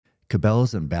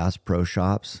Cabela's and Bass Pro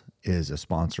Shops is a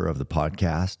sponsor of the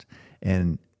podcast,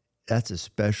 and that's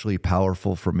especially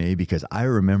powerful for me because I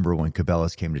remember when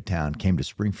Cabela's came to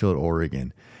Springfield,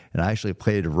 Oregon, and I actually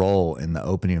played a role in the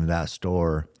opening of that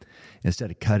store.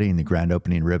 Instead of cutting the grand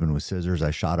opening ribbon with scissors,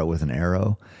 I shot it with an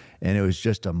arrow, and it was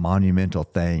just a monumental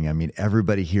thing. I mean,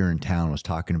 everybody here in town was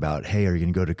talking about, hey, are you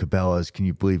going to go to Cabela's? Can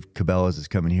you believe Cabela's is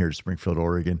coming here to Springfield,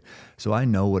 Oregon? So I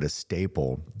know what a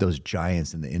staple those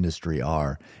giants in the industry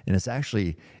are. And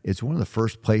it's one of the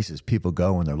first places people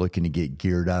go when they're looking to get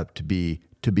geared up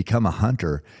to become a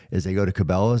hunter, is they go to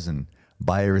Cabela's and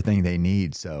buy everything they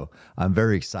need. So I'm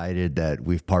very excited that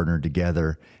we've partnered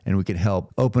together and we can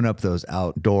help open up those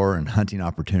outdoor and hunting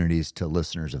opportunities to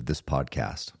listeners of this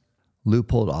podcast.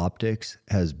 Leupold Optics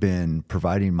has been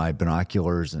providing my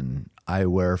binoculars and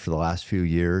eyewear for the last few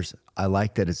years. I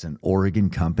like that it's an Oregon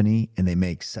company and they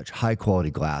make such high quality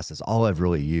glass. That's all I've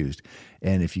really used.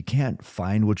 And if you can't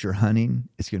find what you're hunting,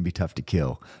 it's going to be tough to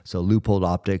kill. So Leupold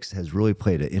Optics has really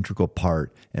played an integral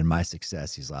part in my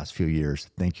success these last few years.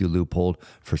 Thank you, Leupold,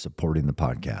 for supporting the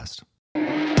podcast.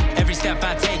 Every step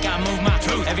I take, I move my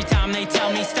truth. Every time they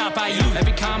tell me stop, I use.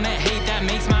 Every comment, hate, that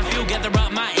makes my feel. Gather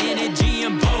up my energy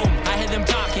and boom. I hear them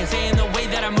talking, saying the way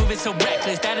that I move is so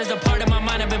reckless. That is a part of my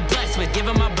mind I've been blessed with.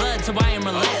 Giving my blood, so I am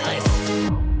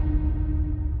relentless.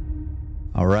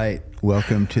 All right.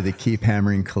 Welcome to the Keep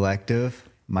Hammering Collective.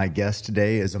 My guest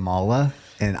today is Amala,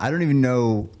 and I don't even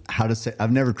know how to say,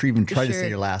 I've never even tried to say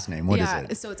your last name. What is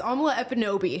it? So it's Amala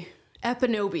Ekpunobi.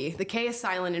 Ekpunobi. The K is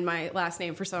silent in my last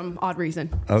name for some odd reason.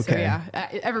 Okay. So yeah,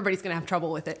 everybody's going to have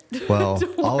trouble with it. Well,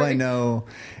 all I know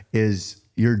is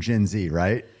you're Gen Z,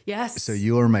 right? Yes. So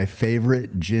you are my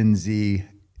favorite Gen Z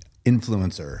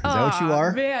influencer. Is that what you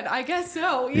are? Man, I guess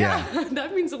so. Yeah.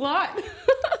 That means a lot.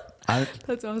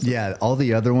 That's awesome. Yeah, all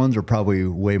the other ones are probably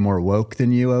way more woke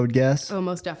than you, I would guess. Oh,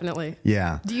 most definitely.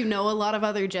 Yeah. Do you know a lot of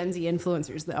other Gen Z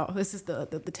influencers, though? This is the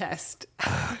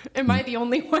Am I the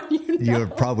only one you know? You're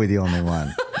probably the only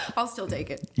one. I'll still take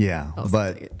it. Yeah,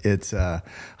 but it's, I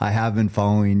have been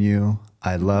following you.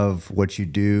 I love what you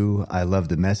do. I love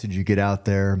the message you get out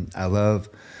there. I love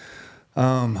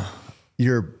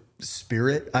your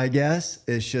spirit, I guess.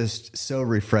 It's just so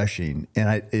refreshing.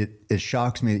 And it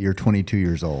shocks me that you're 22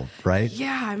 years old, right?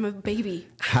 Yeah, I'm a baby.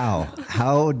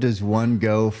 How does one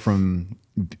go from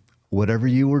whatever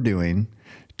you were doing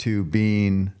to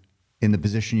being in the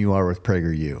position you are with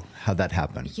PragerU? How'd that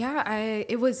happen? Yeah,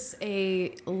 it was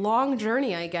a long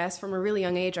journey, I guess. From a really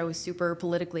young age, I was super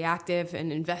politically active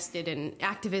and invested in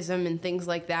activism and things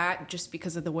like that just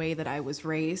because of the way that I was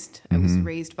raised. I was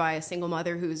raised by a single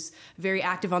mother who's very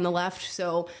active on the left.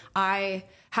 So I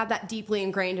had that deeply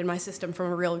ingrained in my system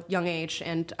from a real young age.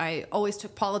 And I always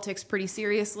took politics pretty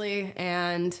seriously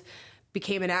and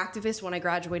became an activist when I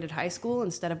graduated high school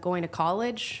instead of going to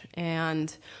college.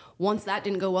 And once that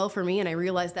didn't go well for me and I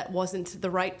realized that wasn't the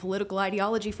right political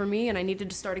ideology for me and I needed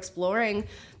to start exploring,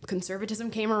 conservatism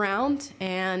came around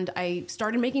and I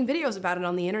started making videos about it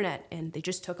on the internet and they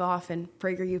just took off and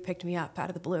PragerU picked me up out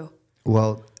of the blue.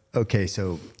 Well, okay,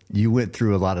 so you went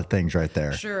through a lot of things right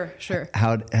there. Sure.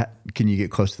 How can you get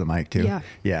close to the mic too?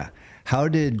 Yeah. How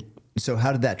did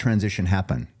that transition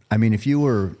happen? I mean, if you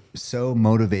were so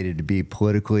motivated to be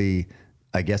politically,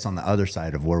 I guess, on the other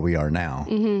side of where we are now,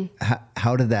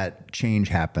 how did that change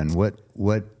happen?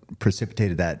 What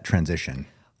precipitated that transition?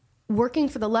 Working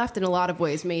for the left in a lot of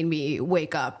ways made me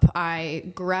wake up.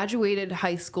 I graduated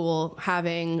high school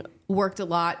having worked a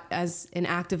lot as an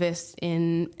activist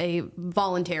in a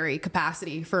voluntary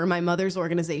capacity for my mother's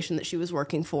organization that she was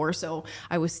working for. So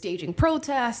I was staging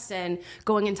protests and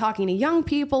going and talking to young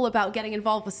people about getting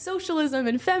involved with socialism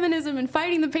and feminism and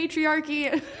fighting the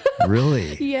patriarchy.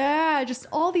 Really? Yeah, just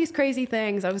all these crazy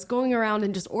things. I was going around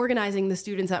and just organizing the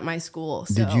students at my school.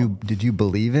 So Did you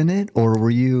believe in it, or were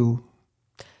you?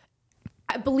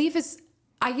 Belief is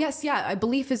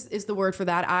the word for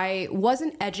that. I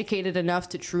wasn't educated enough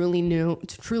to truly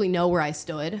know where I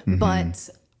stood, but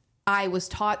I was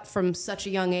taught from such a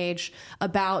young age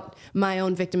about my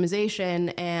own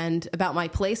victimization and about my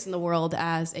place in the world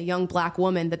as a young Black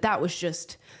woman that was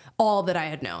just all that I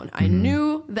had known. I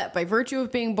knew that by virtue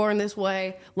of being born this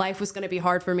way, life was going to be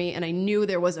hard for me, and I knew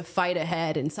there was a fight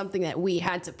ahead and something that we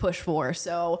had to push for.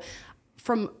 So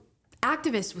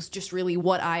activist was just really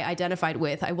what I identified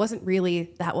with. I wasn't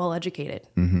really that well educated.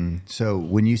 So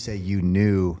when you say you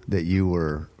knew that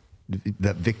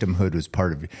that victimhood was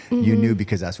part of you, you knew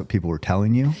because that's what people were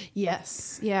telling you?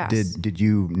 Yes. Yeah. Did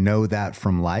you know that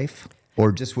from life?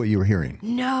 or just what you were hearing?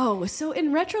 No. So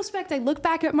in retrospect, I look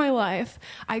back at my life.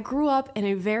 I grew up in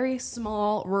a very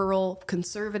small, rural,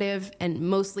 conservative, and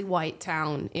mostly white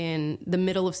town in the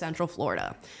middle of Central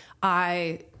Florida.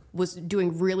 I was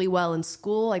doing really well in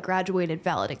school. I graduated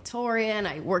valedictorian.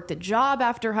 I worked a job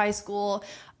after high school.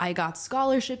 I got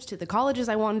scholarships to the colleges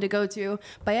I wanted to go to.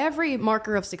 By every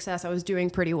marker of success, I was doing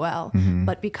pretty well.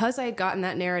 But because I had gotten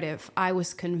that narrative, I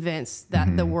was convinced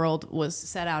that the world was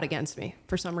set out against me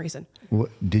for some reason.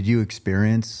 Did you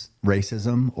experience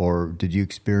racism, or did you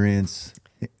experience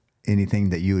anything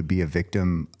that you would be a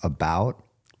victim about?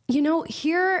 You know,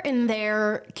 here and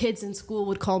there, kids in school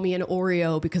would call me an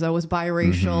Oreo because I was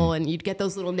biracial, and you'd get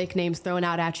those little nicknames thrown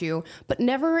out at you, but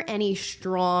never any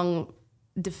strong,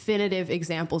 definitive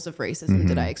examples of racism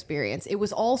did I experience. It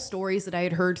was all stories that I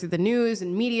had heard through the news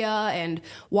and media and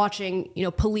watching,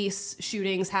 police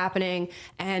shootings happening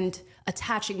and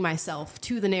attaching myself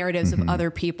to the narratives of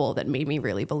other people that made me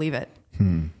really believe it.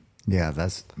 Yeah,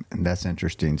 that's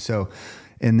interesting. So,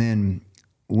 and then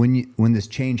when this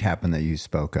change happened that you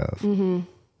spoke of,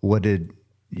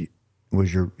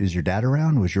 is your dad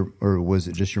around? or was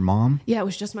it just your mom? Yeah, it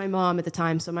was just my mom at the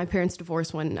time. So my parents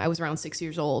divorced when I was around 6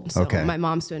 years old. So my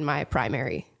mom's been my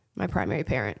primary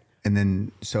parent. And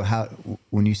then, so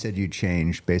when you said you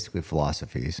changed basically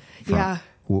philosophies,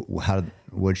 what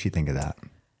did she think of that?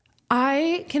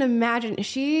 I can imagine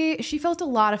she felt a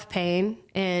lot of pain,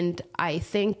 and I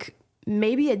think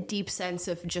maybe a deep sense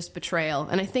of just betrayal.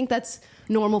 And I think that's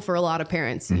normal for a lot of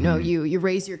parents. You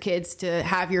raise your kids to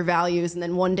have your values, and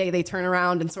then one day they turn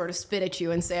around and sort of spit at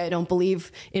you and say, I don't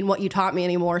believe in what you taught me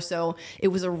anymore. So it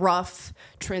was a rough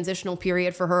transitional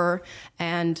period for her.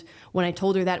 And when I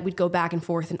told her that, we'd go back and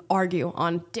forth and argue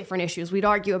on different issues. We'd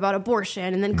argue about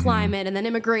abortion and then climate and then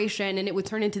immigration, and it would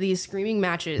turn into these screaming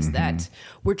matches that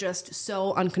were just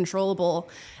so uncontrollable.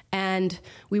 And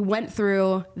we went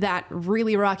through that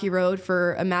really rocky road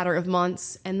for a matter of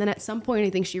months. And then at some point, I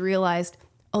think she realized,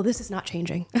 oh, this is not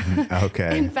changing.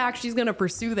 Okay. In fact, she's going to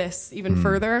pursue this even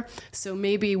further. So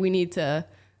maybe we need to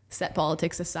set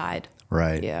politics aside.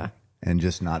 Right. Yeah. And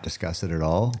just not discuss it at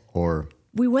all? Or...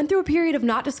 We went through a period of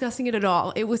not discussing it at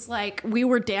all. It was like we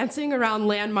were dancing around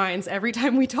landmines every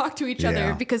time we talked to each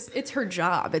other because it's her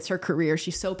job. It's her career.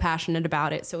 She's so passionate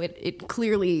about it. So it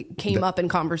clearly came up in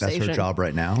conversation. That's her job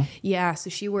right now? Yeah. So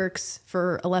she works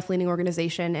for a left-leaning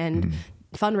organization and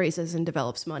fundraises and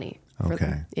develops money for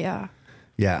them. Yeah.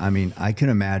 Yeah. I mean, I can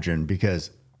imagine, because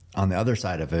on the other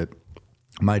side of it,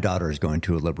 my daughter is going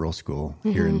to a liberal school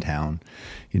here in town,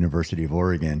 University of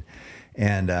Oregon.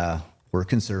 And, we're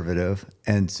conservative.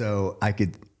 And so I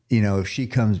could, if she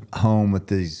comes home with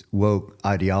these woke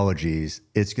ideologies,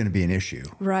 it's going to be an issue.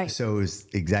 Right. So it was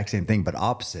the exact same thing, but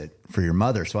opposite for your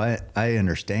mother. So I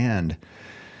understand.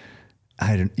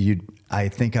 I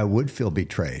think I would feel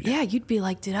betrayed. Yeah. You'd be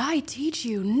like, did I teach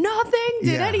you nothing?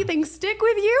 Did anything stick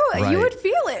with you? Right. You would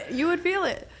feel it. You would feel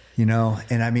it.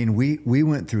 And I mean, we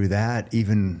went through that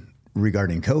even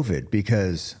regarding COVID,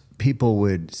 because people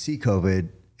would see COVID,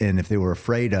 and if they were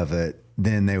afraid of it,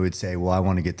 then they would say, well, I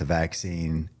want to get the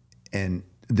vaccine. And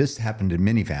this happened in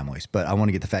many families, but I want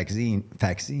to get the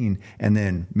vaccine. And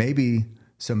then maybe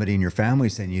somebody in your family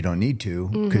saying you don't need to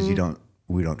because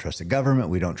we don't trust the government.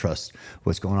 We don't trust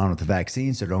what's going on with the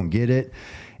vaccine, so don't get it.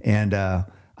 And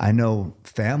I know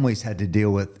families had to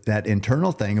deal with that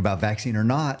internal thing about vaccine or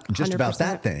not, just 100%. About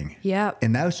that thing. Yeah.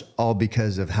 And that's all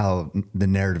because of how the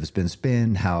narrative has been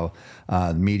spun, how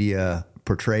the media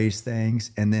portrays things.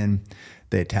 And then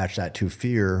they attach that to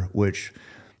fear, which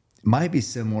might be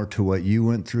similar to what you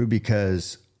went through,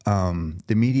 because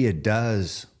the media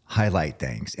does highlight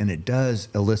things and it does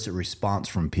elicit response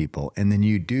from people. And then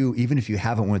you do, even if you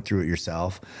haven't went through it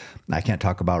yourself, I can't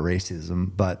talk about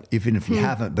racism, but even if you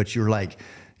haven't, but you're like,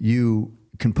 you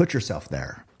can put yourself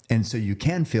there. And so you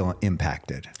can feel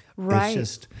impacted. Right.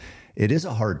 It is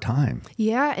a hard time.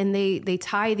 Yeah. And they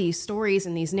tie these stories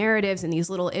and these narratives and these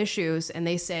little issues, and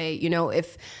they say,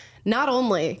 if not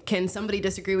only can somebody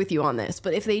disagree with you on this,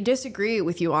 but if they disagree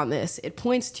with you on this, it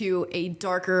points to a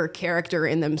darker character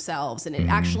in themselves. And it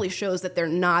actually shows that they're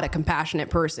not a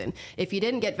compassionate person. If you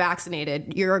didn't get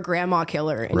vaccinated, you're a grandma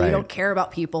killer and you don't care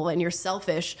about people and you're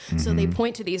selfish. So they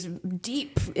point to these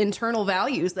deep internal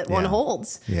values that one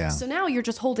holds. Yeah. So now you're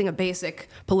just holding a basic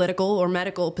political or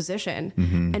medical position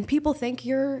and people think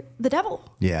you're the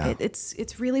devil. Yeah.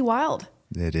 It's really wild.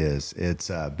 It is. It's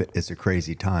a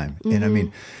crazy time. And I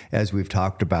mean, as we've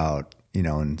talked about,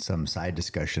 in some side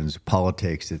discussions,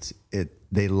 politics,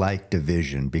 they like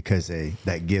division because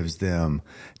that gives them,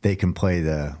 they can play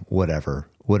the whatever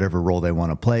role they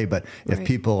want to play. But if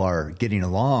people are getting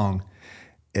along,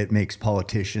 it makes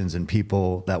politicians and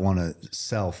people that want to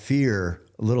sell fear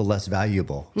a little less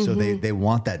valuable. So they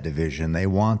want that division. They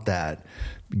want that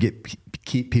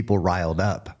keep people riled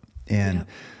up. And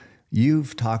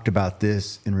you've talked about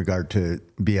this in regard to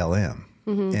BLM.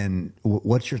 And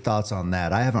what's your thoughts on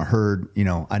that? I haven't heard,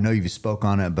 I know you've spoke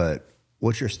on it, but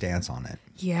what's your stance on it?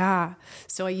 Yeah.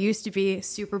 So I used to be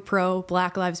super pro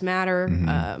Black Lives Matter,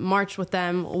 marched with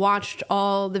them, watched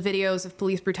all the videos of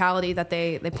police brutality that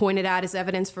they pointed at as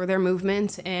evidence for their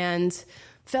movement, and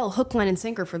fell hook, line, and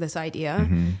sinker for this idea.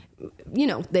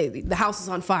 The house is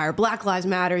on fire. Black Lives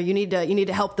Matter. You need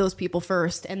to help those people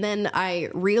first. And then I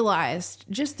realized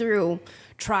just through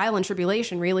trial and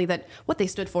tribulation, really, that what they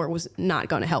stood for was not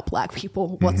going to help Black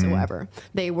people whatsoever.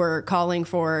 They were calling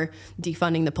for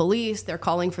defunding the police. They're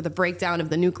calling for the breakdown of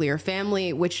the nuclear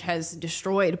family, which has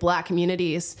destroyed Black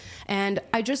communities. And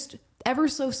I just ever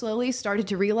so slowly started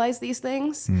to realize these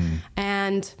things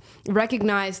and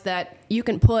recognize that you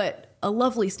can put a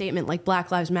lovely statement like Black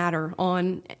Lives Matter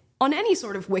on any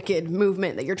sort of wicked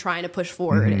movement that you're trying to push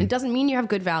forward. It doesn't mean you have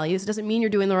good values. It doesn't mean you're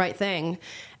doing the right thing.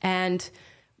 And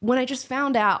when I just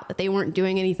found out that they weren't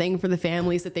doing anything for the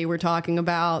families that they were talking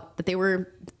about, that they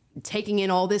were taking in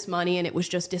all this money and it was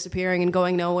just disappearing and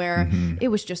going nowhere, it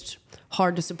was just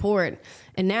hard to support.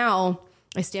 And now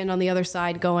I stand on the other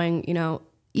side going,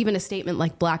 even a statement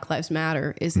like Black Lives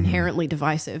Matter is inherently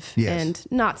divisive and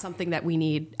not something that we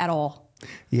need at all.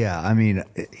 Yeah. I mean,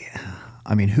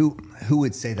 who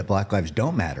would say that Black lives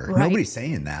don't matter? Right. Nobody's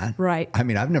saying that. Right. I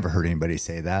mean, I've never heard anybody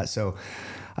say that. So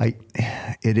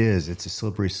it's a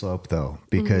slippery slope though,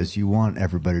 because you want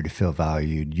everybody to feel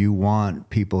valued. You want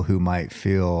people who might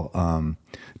feel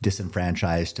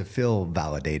disenfranchised to feel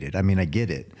validated. I mean, I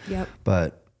get it. Yep.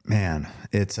 But man,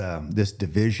 it's this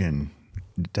division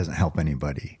doesn't help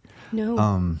anybody.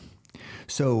 No.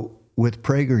 So with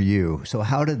PragerU, so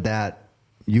how did that?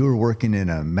 You were working in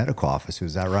a medical office,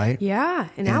 was that right? Yeah,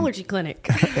 an allergy clinic.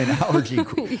 An allergy.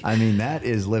 I mean, that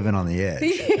is living on the edge.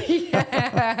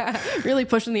 Yeah, really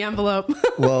pushing the envelope.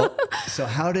 Well, so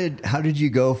how did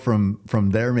you go from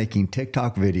there making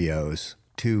TikTok videos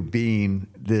to being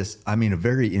this? I mean, a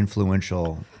very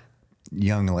influential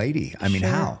young lady. I mean,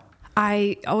 how?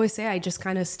 I always say I just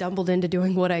kind of stumbled into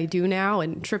doing what I do now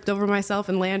and tripped over myself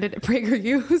and landed at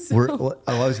PragerU. So.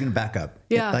 I was going to back up.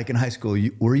 Yeah. Like in high school,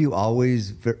 were you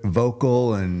always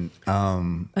vocal and...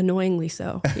 Annoyingly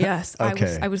so. Yes.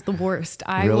 Okay. I was the worst.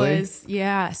 Really?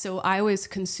 So I was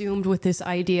consumed with this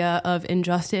idea of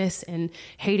injustice and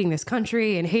hating this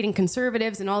country and hating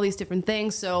conservatives and all these different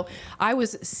things. So I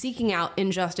was seeking out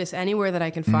injustice anywhere that I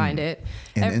can find it.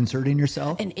 And inserting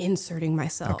yourself? And inserting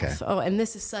myself. Okay. Oh, and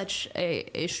this is such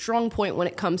a strong point when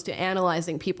it comes to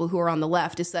analyzing people who are on the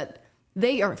left, is that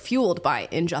they are fueled by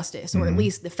injustice, or at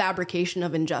least the fabrication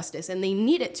of injustice, and they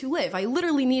need it to live. I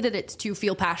literally needed it to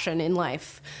feel passion in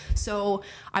life. So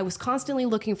I was constantly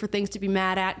looking for things to be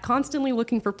mad at, constantly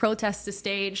looking for protests to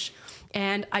stage,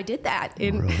 and I did that.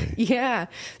 Really? Yeah.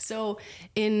 So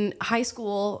in high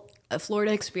school,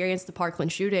 Florida experienced the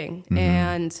Parkland shooting,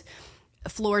 and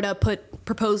Florida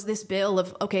proposed this bill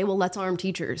of, okay, well, let's arm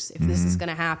teachers if this is going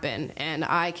to happen. And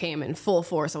I came in full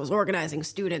force. I was organizing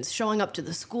students, showing up to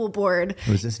the school board.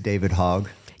 Was this David Hogg?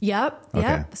 Yep. Okay.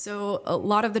 Yep. So a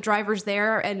lot of the drivers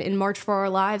there, and in March for Our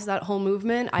Lives, that whole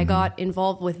movement, I got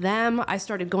involved with them. I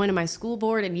started going to my school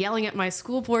board and yelling at my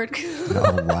school board.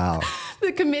 Oh, wow.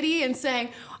 The committee, and saying,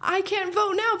 I can't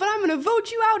vote now, but I'm going to vote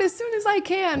you out as soon as I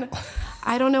can.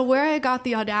 I don't know where I got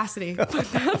the audacity, but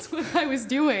that's what I was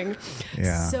doing.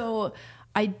 Yeah. So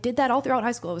I did that all throughout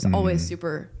high school. I was always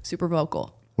super, super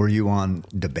vocal. Were you on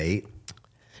debate?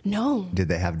 No. Did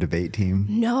they have debate team?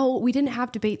 No, we didn't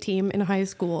have debate team in high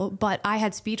school, but I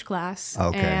had speech class.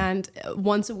 Okay. And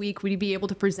once a week we'd be able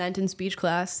to present in speech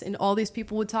class, and all these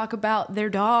people would talk about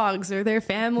their dogs or their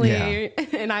family. Yeah.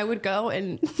 And I would go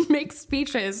and make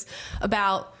speeches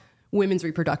about women's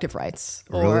reproductive rights,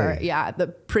 or Really?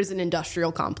 the prison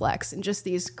industrial complex, and just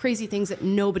these crazy things that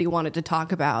nobody wanted to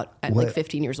talk about at like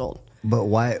 15 years old. But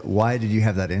why did you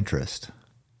have that interest?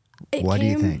 Why do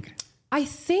you think? I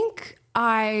think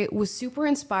I was super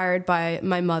inspired by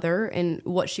my mother and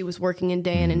what she was working in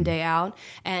day in and day out.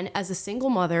 And as a single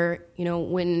mother,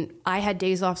 when I had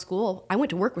days off school, I went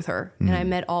to work with her, and I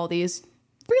met all these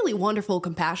really wonderful,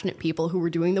 compassionate people who were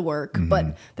doing the work,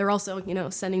 but they're also,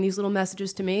 sending these little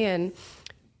messages to me and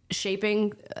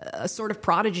shaping a sort of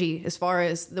prodigy as far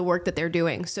as the work that they're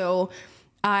doing. So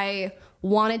I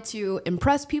wanted to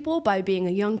impress people by being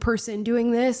a young person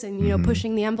doing this and,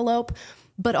 pushing the envelope,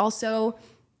 but also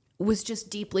was just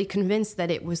deeply convinced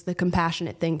that it was the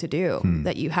compassionate thing to do,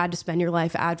 that you had to spend your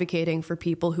life advocating for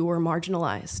people who were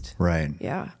marginalized. Right.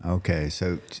 Yeah. Okay.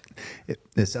 So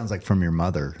it sounds like from your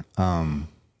mother,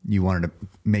 you wanted to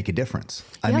make a difference.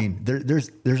 I mean, there's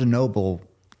a noble,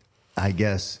 I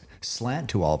guess, slant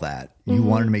to all that. You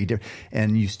wanted to make a difference,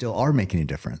 and you still are making a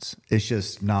difference. It's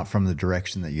just not from the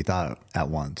direction that you thought at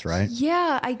once, right?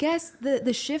 Yeah, I guess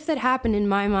the shift that happened in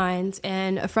my mind,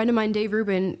 and a friend of mine, Dave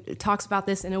Rubin, talks about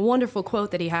this in a wonderful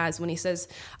quote that he has when he says,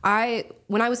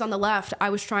 when I was on the left, I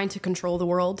was trying to control the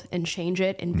world and change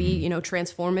it and be,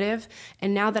 transformative.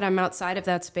 And now that I'm outside of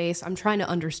that space, I'm trying to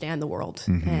understand the world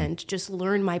and just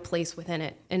learn my place within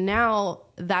it. And now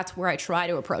that's where I try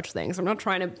to approach things. I'm not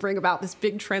trying to bring about this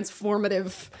big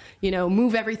transformative,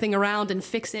 move everything around and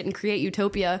fix it and create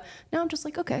utopia. Now I'm just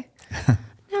like, okay,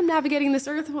 I'm navigating this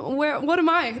earth. What am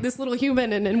I, this little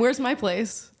human, and where's my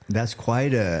place? That's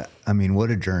quite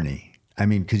what a journey. I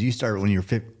mean, because you start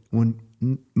when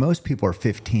most people are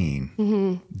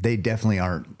 15, they definitely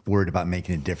aren't worried about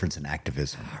making a difference in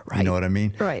activism. Right. You know what I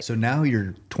mean? Right. So now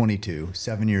you're 22,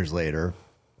 7 years later,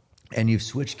 and you've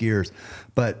switched gears,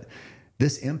 but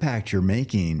this impact you're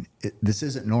making, this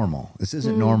isn't normal. This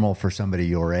isn't normal for somebody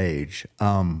your age.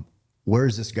 Where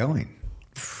is this going?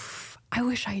 I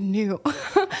wish I knew.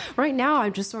 Right now,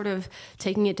 I'm just sort of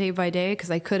taking it day by day because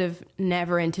I could have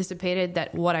never anticipated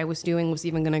that what I was doing was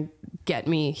even going to get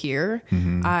me here.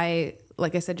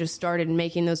 Like I said, just started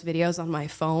making those videos on my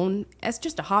phone as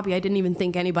just a hobby. I didn't even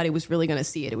think anybody was really going to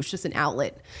see it. It was just an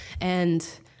outlet. And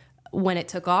when it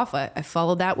took off, I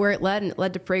followed that where it led, and it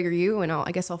led to PragerU, and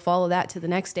I guess I'll follow that to the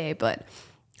next day. But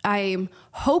I'm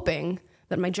hoping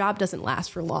that my job doesn't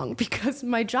last for long, because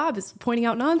my job is pointing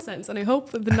out nonsense, and I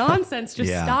hope that the nonsense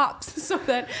just stops so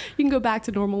that you can go back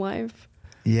to normal life.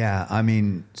 Yeah, I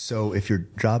mean, so if your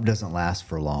job doesn't last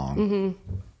for long,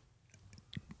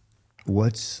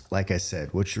 what's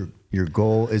your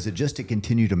goal? Is it just to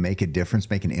continue to make a difference,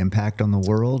 make an impact on the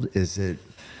world? Is it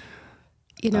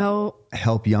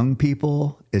help young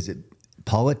people? Is it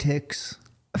politics?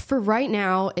 For right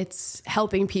now, it's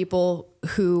helping people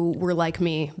who were like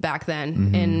me back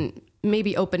then and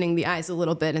maybe opening the eyes a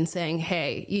little bit and saying,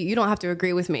 hey, you don't have to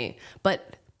agree with me,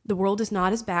 but the world is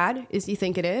not as bad as you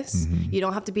think it is. You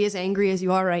don't have to be as angry as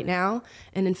you are right now.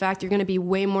 And in fact, you're going to be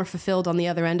way more fulfilled on the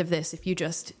other end of this if you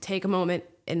just take a moment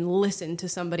and listen to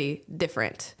somebody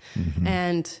different.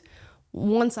 And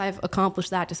once I've accomplished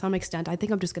that to some extent, I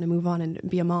think I'm just going to move on and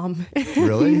be a mom.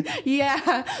 Really?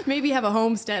 Yeah. Maybe have a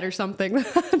homestead or something.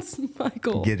 That's my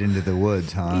goal. Get into the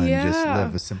woods, huh? Yeah. And just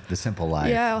live the simple life.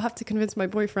 Yeah, I'll have to convince my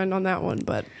boyfriend on that one,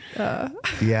 but...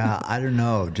 Yeah, I don't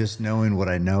know. Just knowing what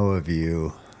I know of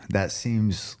you, that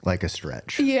seems like a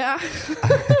stretch. Yeah.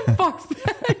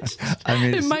 Far-fetched. I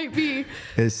mean, it might be.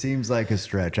 It seems like a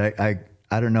stretch. I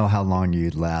don't know how long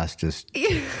you'd last just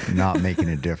not making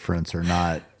a difference, or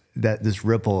not... that this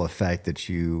ripple effect that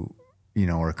you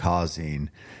are causing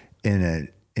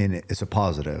it's a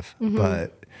positive,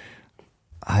 but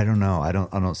I don't know. I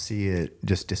don't see it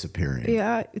just disappearing.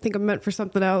 Yeah. I think I'm meant for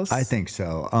something else. I think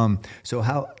so. So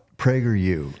how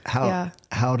PragerU,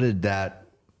 how did that,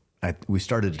 we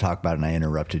started to talk about it and I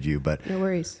interrupted you, but no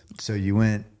worries. So you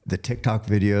went the TikTok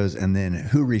videos, and then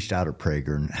who reached out at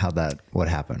Prager and what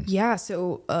happened? Yeah.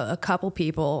 So a couple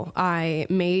people. I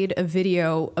made a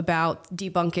video about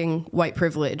debunking white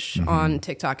privilege on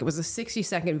TikTok. It was a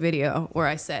 60-second video where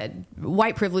I said,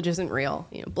 white privilege isn't real.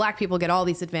 Black people get all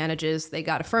these advantages. They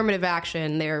got affirmative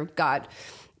action. They've got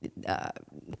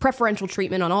preferential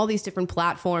treatment on all these different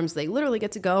platforms. They literally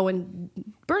get to go and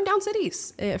burn down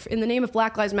cities in the name of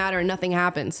Black Lives Matter, and nothing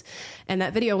happens. And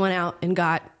that video went out and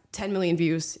got 10 million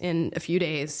views in a few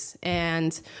days.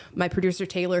 And my producer,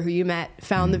 Taylor, who you met,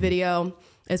 found the video,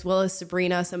 as well as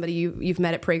Sabrina, somebody you've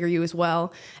met at PragerU as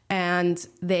well. And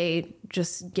they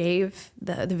just gave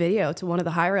the video to one of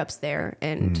the higher ups there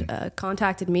and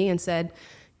contacted me and said,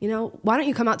 why don't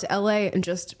you come out to LA and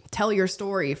just tell your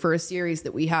story for a series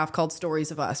that we have called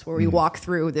Stories of Us, where we walk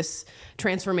through this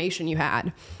transformation you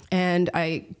had. And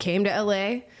I came to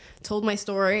LA, told my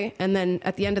story. And then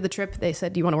at the end of the trip, they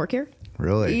said, do you want to work here?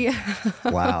 Really? Yeah.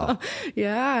 Wow.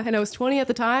 Yeah. And I was 20 at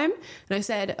the time. And I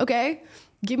said, okay,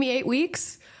 give me 8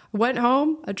 weeks. Went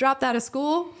home. I dropped out of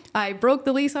school. I broke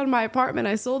the lease on my apartment.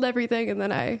 I sold everything. And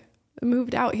then I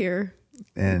moved out here.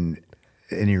 And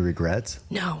any regrets?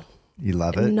 No. You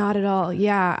love it? Not at all.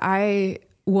 Yeah. I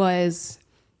was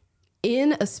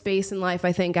in a space in life,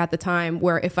 I think, at the time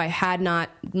where if I had not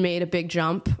made a big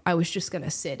jump, I was just going to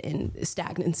sit in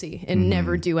stagnancy and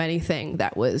never do anything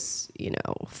that was,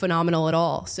 phenomenal at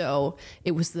all. So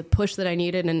it was the push that I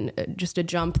needed, and just a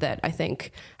jump that I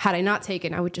think, had I not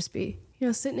taken, I would just be,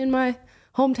 sitting in my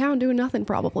hometown doing nothing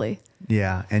probably.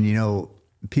 Yeah. And,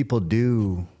 people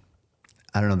do,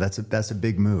 I don't know, that's a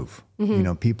big move.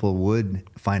 People would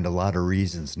find a lot of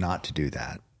reasons not to do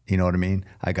that. You know what I mean?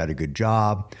 I got a good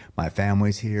job. My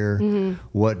family's here.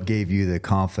 What gave you the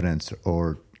confidence,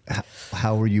 or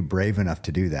how were you brave enough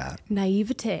to do that?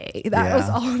 Naivete. That was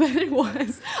all that it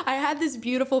was. I had this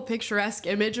beautiful picturesque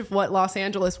image of what Los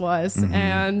Angeles was.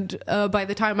 And by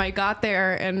the time I got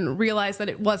there and realized that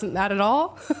it wasn't that at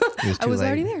all, I was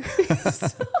already there.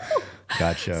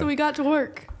 Gotcha. So we got to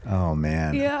work. Oh,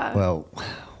 man. Yeah. Well,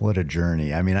 what a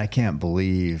journey. I mean, I can't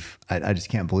believe, I just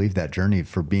can't believe that journey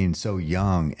for being so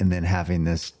young and then having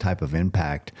this type of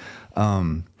impact.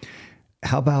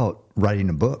 How about writing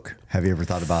a book? Have you ever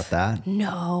thought about that?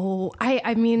 No.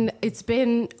 I mean, it's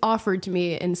been offered to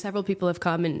me, and several people have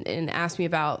come and asked me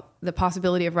about the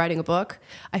possibility of writing a book.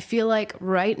 I feel like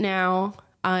right now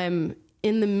I'm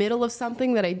in the middle of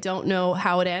something that I don't know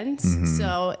how it ends.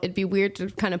 So it'd be weird to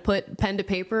kind of put pen to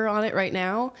paper on it right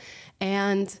now.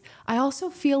 And I also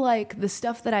feel like the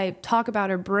stuff that I talk about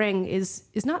or bring is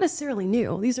not necessarily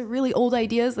new. These are really old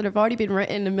ideas that have already been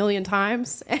written a million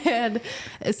times. And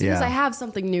as soon as I have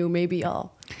something new, maybe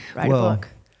I'll write a book.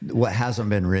 What hasn't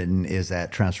been written is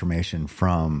that transformation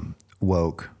from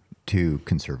woke to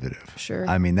conservative. Sure.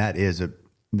 I mean, that is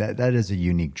a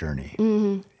unique journey.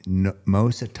 No,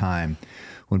 most of the time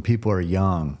when people are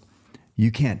young, you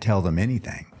can't tell them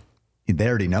anything. They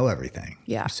already know everything.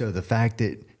 Yeah. So the fact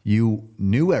that you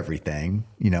knew everything,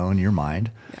 in your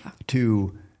mind,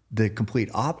 to the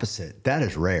complete opposite, that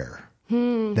is rare.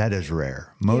 That is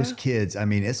rare. Most kids, I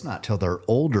mean, it's not till they're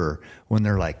older when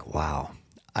they're like, wow,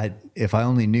 if I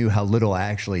only knew how little I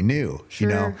actually knew.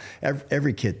 Sure.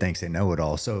 Every kid thinks they know it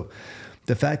all. So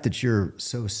the fact that you're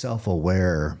so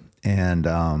self-aware and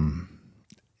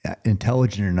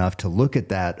intelligent enough to look at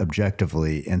that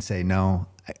objectively and say, no,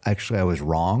 actually I was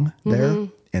wrong there.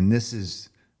 And this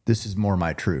is more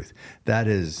my truth.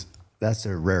 That's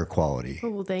a rare quality. Oh,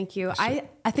 well, thank you.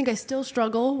 I think I still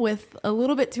struggle with a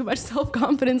little bit too much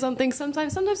self-confidence on things.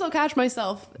 Sometimes I'll catch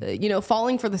myself,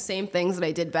 falling for the same things that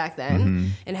I did back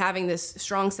then and having this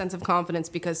strong sense of confidence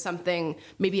because something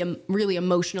maybe really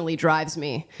emotionally drives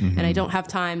me and I don't have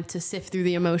time to sift through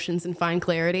the emotions and find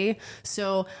clarity.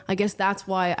 So I guess that's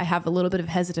why I have a little bit of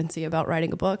hesitancy about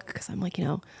writing a book because I'm like,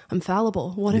 I'm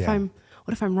fallible. What if I'm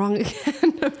wrong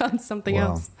again about something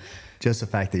else? Just the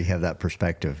fact that you have that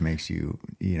perspective makes you,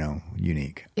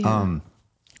 unique. Yeah.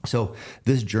 So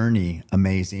this journey,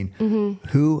 amazing.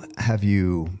 Who have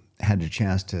you had a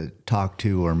chance to talk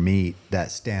to or meet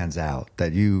that stands out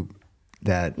that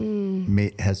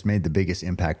has made the biggest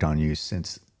impact on you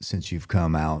since you've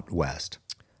come out west?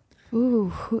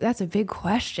 Ooh, that's a big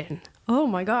question. Oh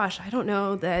my gosh. I don't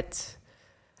know that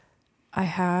I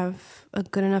have a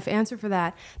good enough answer for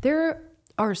that. There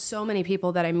are so many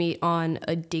people that I meet on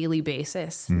a daily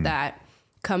basis that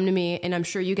come to me, and I'm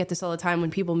sure you get this all the time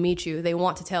when people meet you. They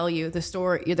want to tell you their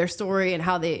story, and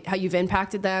how you've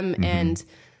impacted them. And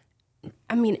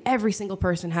I mean, every single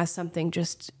person has something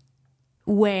just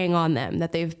weighing on them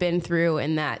that they've been through,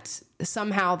 and that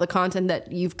somehow the content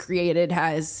that you've created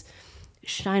has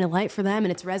shine a light for them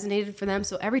and it's resonated for them.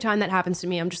 So every time that happens to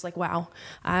me, I'm just like, wow,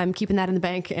 I'm keeping that in the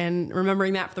bank and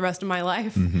remembering that for the rest of my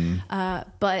life.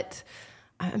 But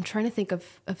I'm trying to think of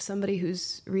somebody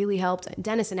who's really helped.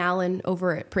 Dennis and Alan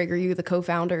over at PragerU, the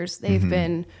co-founders, they've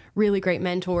been really great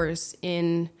mentors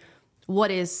in what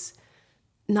is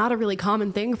not a really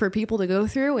common thing for people to go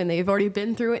through, and they've already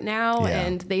been through it now,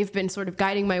 and they've been sort of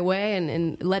guiding my way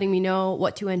and letting me know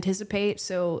what to anticipate.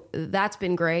 So that's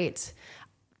been great.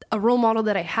 A role model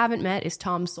that I haven't met is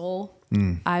Tom Sowell.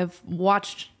 I've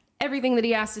watched everything that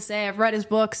he has to say. I've read his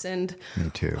books, and me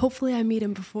too. Hopefully I meet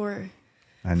him before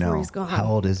he's gone. How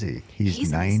old is he?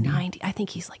 He's 90? 90. I think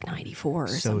he's like 94 or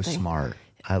something. So smart.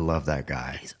 I love that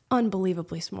guy. He's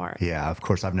unbelievably smart. Yeah, of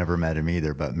course, I've never met him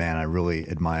either, but man, I really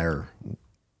admire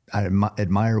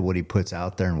what he puts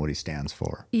out there and what he stands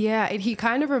for. Yeah, he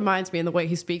kind of reminds me in the way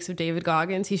he speaks of David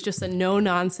Goggins. He's just a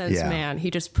no-nonsense man. He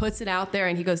just puts it out there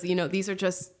and he goes, these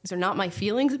are not my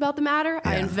feelings about the matter.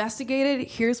 I investigated.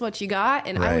 Here's what you got.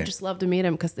 And I would just love to meet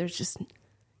him because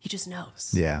he just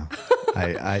knows. Yeah,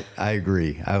 I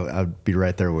agree. I would be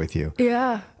right there with you.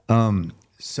 Yeah.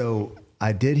 So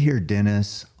I did hear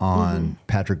Dennis on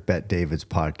Patrick Bet-David's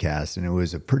podcast, and it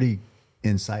was a pretty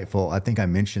insightful. I think I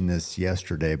mentioned this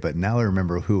yesterday, but now I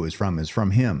remember who it was from. It's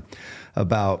from him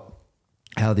about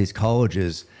how these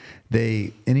colleges,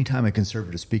 anytime a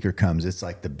conservative speaker comes, it's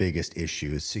like the biggest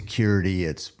issue. It's security.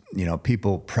 It's,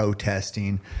 people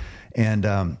protesting.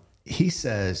 And he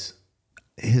says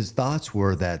his thoughts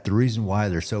were that the reason why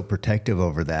they're so protective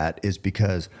over that is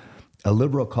because a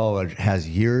liberal college has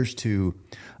years to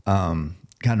kind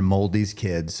of mold these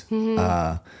kids.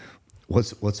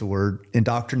 What's the word?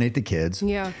 Indoctrinate the kids.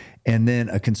 Yeah. And then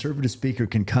a conservative speaker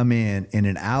can come in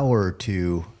an hour or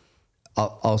two,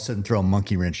 all of a sudden throw a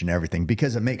monkey wrench in everything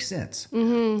because it makes sense.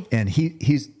 And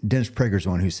he's Dennis Prager's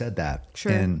the one who said that.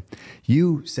 Sure. And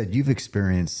you said you've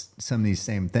experienced some of these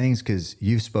same things because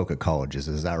you spoke at colleges.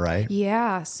 Is that right?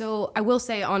 Yeah. So I will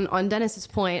say on Dennis's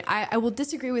point, I will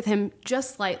disagree with him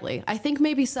just slightly. I think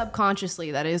maybe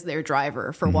subconsciously that is their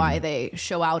driver for why they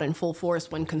show out in full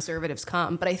force when conservatives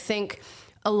come. But I think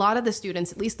a lot of the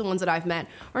students, at least the ones that I've met,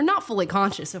 are not fully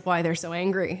conscious of why they're so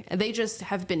angry. And they just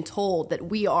have been told that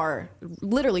we are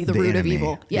literally the root enemy. of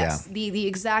evil. Yes,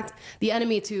 Yeah. the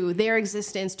enemy to their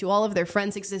existence, to all of their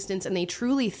friends' existence, and they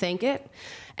truly think it.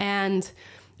 And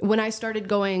when I started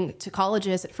going to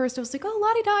colleges, at first I was like, oh,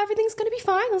 la-di-da, everything's going to be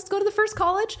fine. Let's go to the first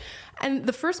college. And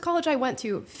the first college I went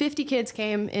to, 50 kids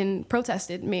came and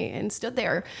protested me and stood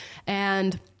there.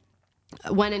 And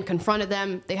went and confronted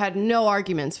them. They had no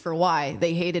arguments for why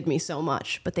they hated me so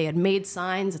much, but they had made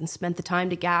signs and spent the time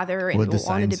to gather and What'd the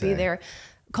wanted to sign be say? there.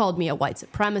 Called me a white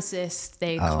supremacist.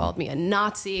 They called me a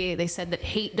Nazi. They said that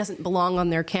hate doesn't belong on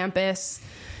their campus.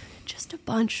 Just a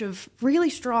bunch of really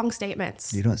strong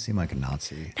statements. You don't seem like a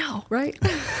Nazi. No, right?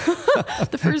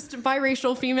 The first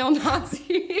biracial female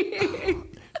Nazi.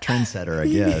 Trendsetter, I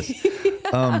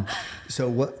guess. So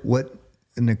what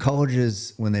in the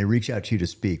colleges, when they reach out to you to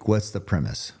speak, what's the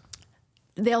premise?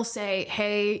 They'll say,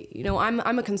 hey,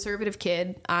 I'm a conservative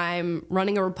kid. I'm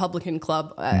running a Republican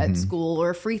club at school or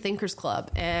a free thinkers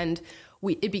club. And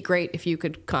it'd be great if you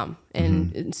could come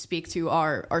and speak to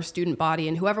our student body,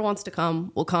 and whoever wants to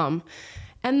come will come.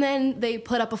 And then they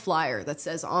put up a flyer that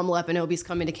says Amala Ekpunobi's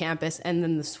coming to campus, and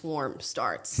then the swarm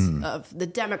starts of the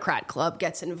Democrat club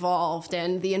gets involved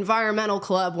and the environmental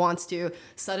club wants to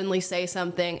suddenly say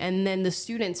something, and then the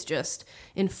students just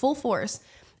in full force.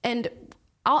 And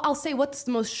I'll say what's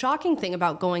the most shocking thing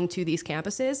about going to these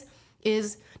campuses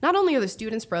is not only are the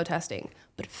students protesting,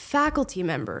 but faculty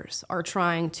members are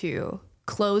trying to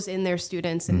close in their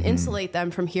students and insulate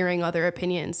them from hearing other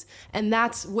opinions. And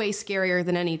that's way scarier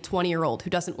than any 20-year-old who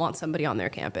doesn't want somebody on their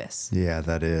campus. Yeah,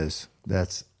 that is.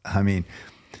 I mean,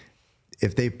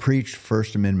 if they preach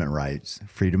First Amendment rights,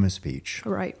 freedom of speech,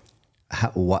 Right.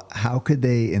 how could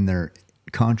they, in their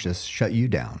conscience, shut you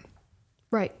down?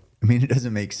 Right. I mean, it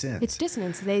doesn't make sense. It's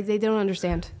dissonance. They don't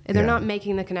understand. They're Yeah. not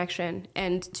making the connection.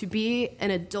 And to be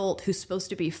an adult who's supposed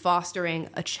to be fostering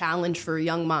a challenge for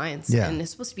young minds Yeah. and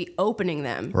is supposed to be opening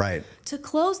them, Right. to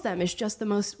close them is just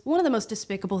one of the most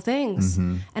despicable things.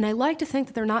 And I like to think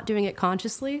that they're not doing it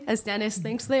consciously, as Dennis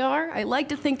thinks they are. I like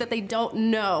to think that they don't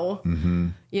know,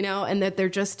 and that they're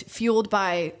just fueled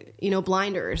by,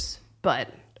 blinders. But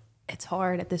it's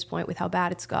hard at this point with how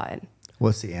bad it's gotten.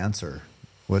 What's the answer?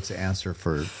 What's the answer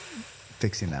for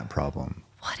fixing that problem?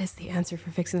 What is the answer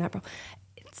for fixing that problem?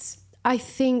 I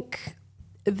think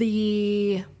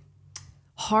the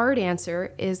hard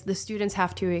answer is the students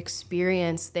have to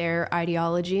experience their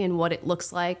ideology and what it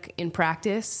looks like in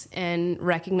practice and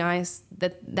recognize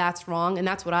that that's wrong. And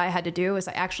that's what I had to do, is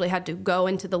I actually had to go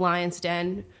into the lion's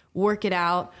den, work it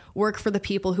out, work for the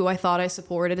people who I thought I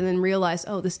supported, and then realize,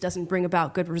 oh, this doesn't bring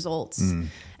about good results.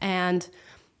 And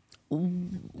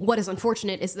what is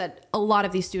unfortunate is that a lot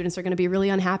of these students are going to be really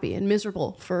unhappy and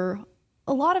miserable for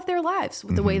a lot of their lives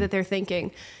with the way that they're thinking.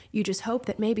 You just hope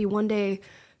that maybe one day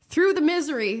through the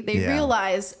misery, they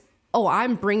realize, oh,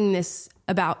 I'm bringing this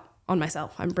about on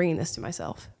myself. I'm bringing this to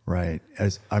myself. Right. Do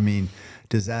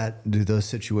those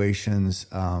situations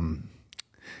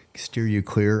steer you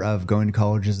clear of going to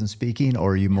colleges and speaking,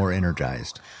 or are you more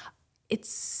energized?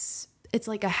 It's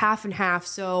like a half and half.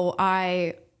 So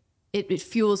it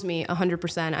fuels me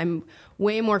 100%. I'm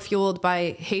way more fueled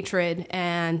by hatred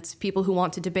and people who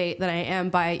want to debate than I am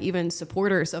by even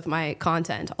supporters of my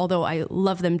content. Although I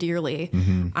love them dearly,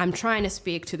 I'm trying to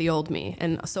speak to the old me.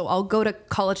 And so I'll go to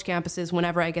college campuses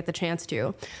whenever I get the chance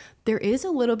to. There is a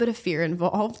little bit of fear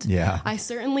involved. Yeah. I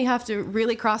certainly have to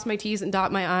really cross my T's and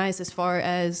dot my I's as far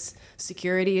as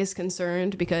security is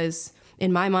concerned, because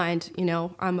in my mind,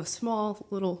 I'm a small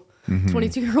little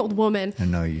 22-year-old woman. I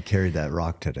know you carried that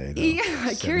rock today, though. Yeah,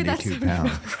 I carried that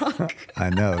 72 rock.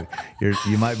 I know.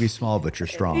 You might be small, but you're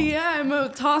strong. Yeah, I'm going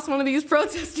to toss one of these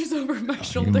protesters over my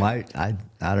shoulder. You might. I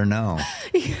don't know.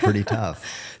 Pretty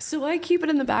tough. So I keep it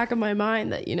in the back of my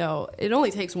mind that, it only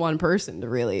takes one person to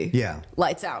really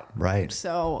lights out. Right.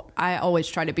 So I always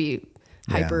try to be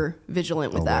hyper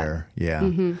vigilant with Aware. Yeah.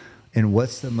 And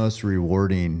what's the most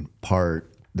rewarding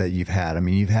part that you've had? I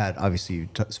mean, you've had, obviously you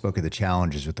spoke of the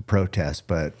challenges with the protests,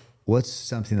 but what's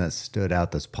something that stood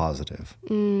out that's positive?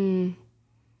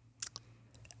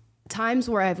 Times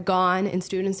where I've gone and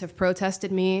students have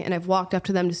protested me and I've walked up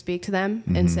to them to speak to them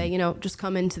and say, just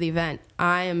come into the event.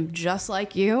 I am just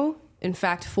like you. In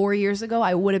fact, 4 years ago,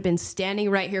 I would have been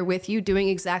standing right here with you doing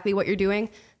exactly what you're doing.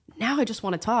 Now I just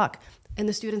want to talk. And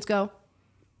the students go,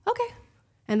 okay.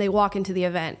 And they walk into the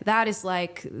event. That is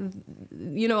like,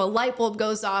 a light bulb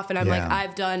goes off and I'm like,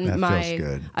 I've done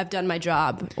my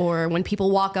job. Or when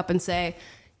people walk up and say,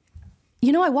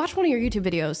 I watched one of your YouTube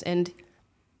videos and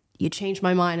you changed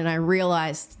my mind. And I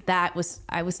realized I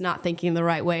was not thinking the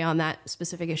right way on that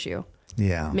specific issue.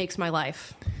 Yeah. Makes my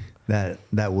life.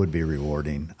 That would be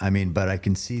rewarding. I mean, but I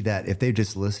can see that if they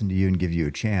just listen to you and give you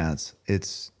a chance,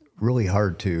 it's really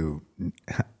hard to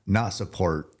not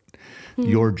support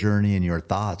your journey and your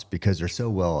thoughts because they're so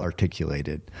well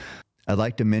articulated. I'd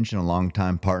like to mention a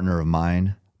longtime partner of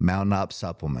mine, Mountain Op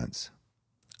Supplements.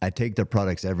 I take their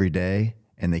products every day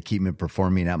and they keep me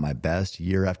performing at my best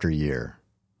year after year.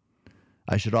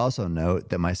 I should also note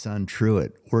that my son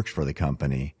Truett works for the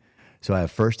company, so I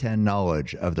have firsthand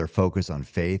knowledge of their focus on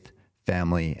faith,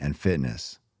 family, and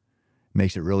fitness. It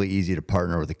makes it really easy to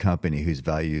partner with a company whose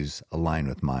values align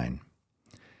with mine.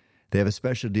 They have a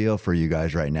special deal for you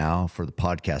guys right now for the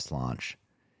podcast launch.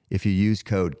 If you use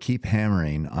code Keep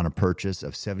Hammering on a purchase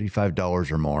of $75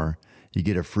 or more, you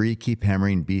get a free Keep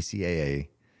Hammering BCAA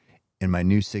in my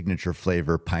new signature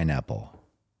flavor, pineapple.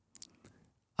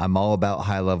 I'm all about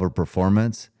high-level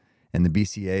performance, and the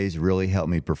BCAAs really help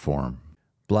me perform.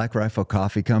 Black Rifle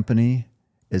Coffee Company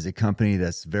is a company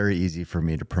that's very easy for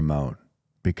me to promote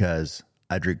because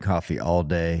I drink coffee all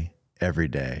day, every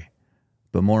day.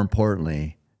 But more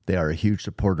importantly, they are a huge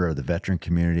supporter of the veteran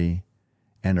community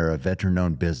and are a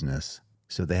veteran-owned business,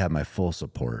 so they have my full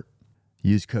support.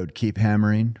 Use code Keep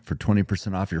Hammering for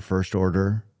 20% off your first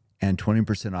order and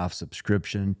 20% off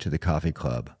subscription to the Coffee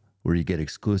Club, where you get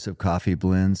exclusive coffee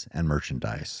blends and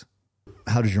merchandise.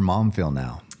 How does your mom feel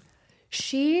now?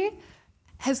 She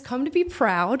has come to be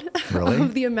proud Really?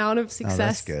 of the amount of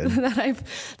success good. that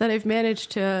I've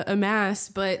managed to amass,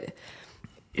 but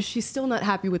she's still not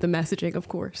happy with the messaging, of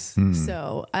course.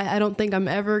 So I don't think I'm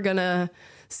ever gonna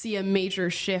see a major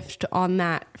shift on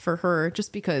that for her,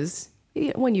 just because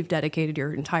when you've dedicated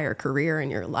your entire career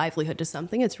and your livelihood to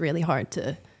something, it's really hard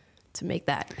to make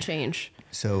that change.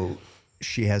 So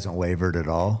she hasn't wavered at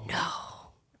all? No,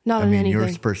 not on anything.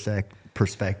 Your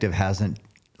perspective hasn't,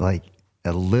 like,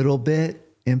 a little bit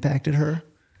impacted her?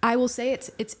 I will say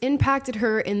it's impacted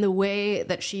her in the way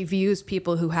that she views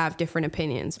people who have different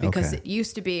opinions, because it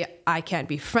used to be, I can't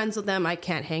be friends with them, I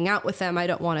can't hang out with them, I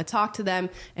don't want to talk to them.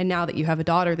 And now that you have a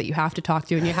daughter that you have to talk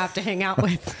to and you have to hang out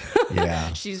with,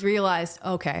 she's realized,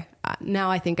 okay, now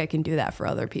I think I can do that for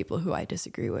other people who I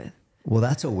disagree with. Well,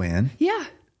 that's a win. Yeah.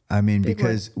 I mean,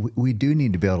 because we do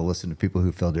need to be able to listen to people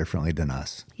who feel differently than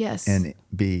us. Yes. And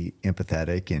be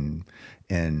empathetic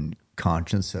and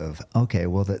conscious of, okay,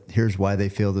 well, here's why they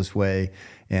feel this way,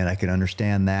 and I can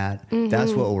understand that.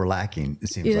 That's what we're lacking, it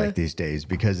seems like, these days,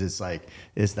 because it's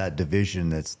that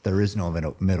division there is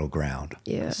no middle ground.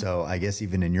 Yeah. So I guess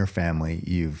even in your family,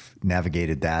 you've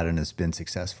navigated that and it's been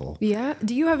successful. Yeah.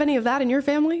 Do you have any of that in your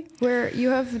family where you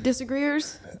have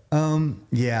disagreeers?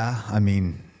 Yeah. I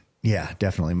mean, yeah,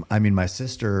 definitely. I mean, my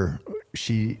sister,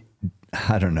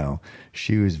 I don't know,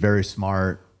 she was very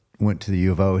smart, went to the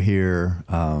U of O here,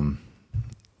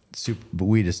 but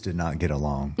we just did not get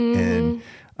along. And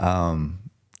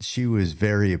she was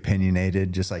very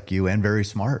opinionated, just like you, and very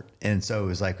smart. And so it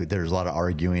was like there's a lot of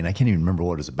arguing. I can't even remember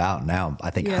what it was about now.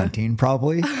 I think hunting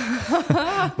probably,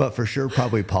 but for sure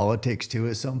probably politics too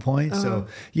at some point. So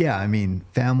yeah, I mean,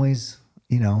 families,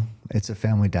 it's a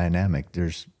family dynamic.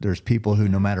 There's people who,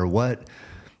 no matter what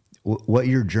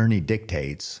your journey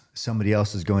dictates, somebody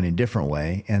else is going a different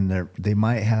way, and they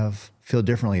might feel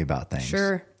differently about things.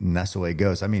 Sure. And that's the way it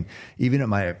goes. I mean, even at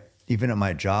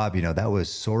my job, that was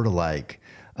sort of like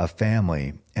a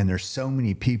family, and there's so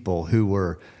many people who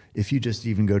were, if you just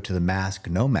even go to the mask,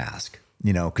 no mask,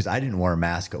 because I didn't wear a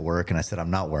mask at work, and I said,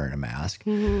 I'm not wearing a mask.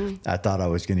 I thought I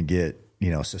was going to get,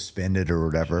 suspended or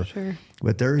whatever. Sure.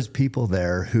 But there's people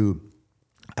there who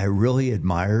I really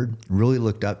admired, really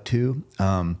looked up to.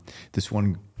 This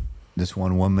one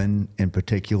woman in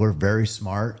particular, very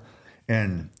smart,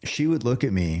 and she would look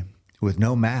at me with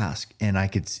no mask, and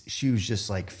she was just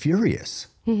like furious.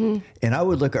 And I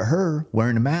would look at her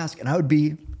wearing a mask, and I would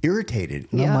be irritated.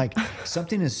 And I'm like,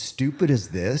 something as stupid as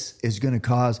this is going to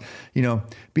cause,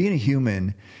 being a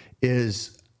human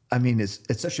is I mean, it's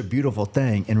such a beautiful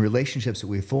thing, and relationships that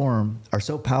we form are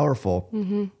so powerful.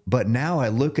 But now I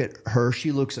look at her,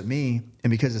 she looks at me,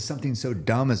 and because of something so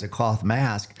dumb as a cloth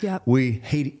mask, we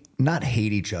not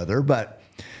hate each other, but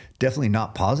definitely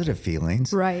not positive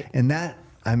feelings. Right. And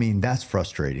that's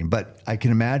frustrating. But I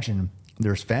can imagine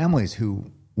there's families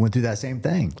who went through that same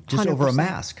thing just 100%. Over a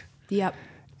mask. Yep.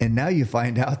 And now you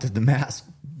find out that the mask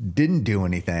didn't do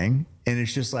anything. And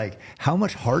it's just like, how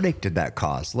much heartache did that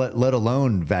cause? Let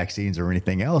alone vaccines or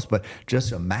anything else, but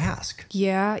just a mask.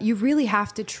 Yeah, you really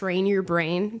have to train your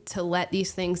brain to let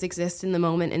these things exist in the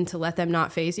moment and to let them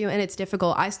not phase you. And it's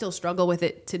difficult. I still struggle with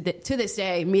it to this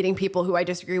day, meeting people who I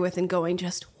disagree with and going,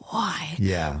 just why?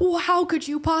 Yeah. How could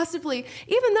you possibly?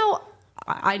 Even though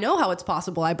I know how it's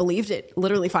possible. I believed it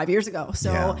literally 5 years ago.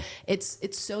 So it's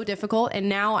so difficult. And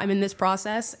now I'm in this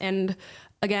process, and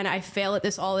again, I fail at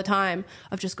this all the time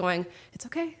of just going, it's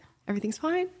okay. Everything's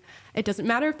fine. It doesn't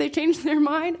matter if they change their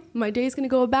mind. My day's going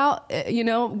to go about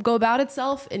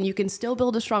itself, and you can still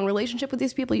build a strong relationship with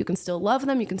these people. You can still love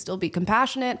them. You can still be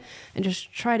compassionate, and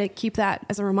just try to keep that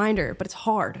as a reminder. But it's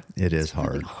hard. It's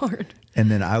hard. Really hard. And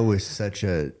then I was such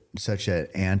an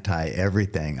anti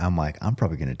everything. I'm like, I'm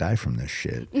probably going to die from this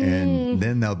shit. And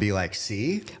then they'll be like,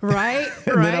 see? Right.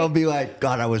 And then I'll be like,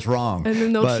 God, I was wrong. And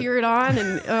then they'll cheer it on.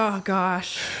 And oh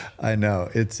gosh. I know.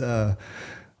 It's, I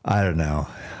don't know.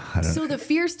 So the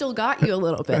fear still got you a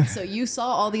little bit. So you saw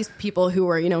all these people who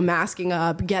were, masking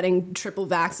up, getting triple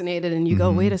vaccinated, and you go,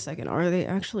 wait a second, are they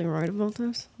actually right about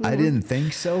this? I didn't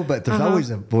think so, but there's always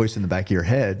a voice in the back of your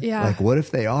head. Yeah. Like, what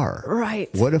if they are?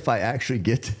 Right. What if I actually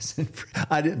get this?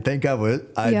 I didn't think I was.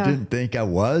 Didn't think I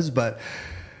was, but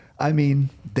I mean,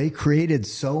 they created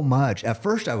so much. At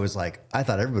first, I was like, I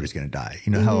thought everybody's going to die.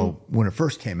 You know how when it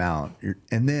first came out,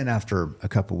 and then after a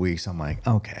couple of weeks, I'm like,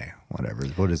 okay, whatever.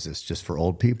 What is this? Just for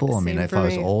old people? I mean, if I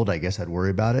was old, I guess I'd worry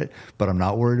about it, but I'm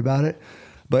not worried about it.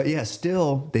 But yeah,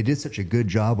 still, they did such a good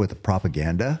job with the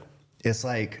propaganda. It's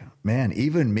like, man,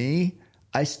 even me,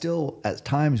 I still at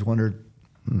times wondered,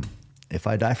 if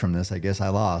I die from this, I guess I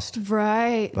lost.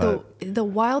 Right. But the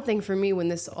wild thing for me when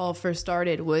this all first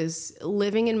started was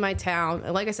living in my town,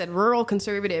 like I said, rural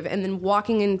conservative, and then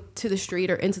walking into the street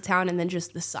or into town, and then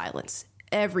just the silence.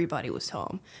 Everybody was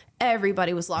home.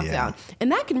 Everybody was locked down.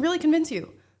 And that can really convince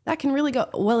you. That can really go,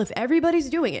 well, if everybody's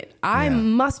doing it, I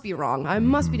must be wrong. I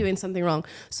must be doing something wrong.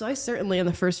 So I certainly in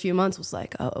the first few months was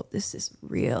like, oh, this is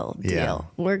real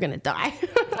deal. We're going to die.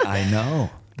 I know.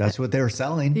 That's what they were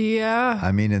selling. Yeah.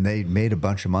 I mean, and they made a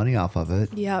bunch of money off of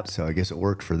it. Yep. So I guess it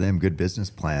worked for them. Good business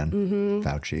plan,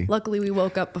 Fauci. Luckily, we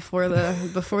woke up before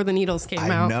the needles came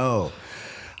out. I know.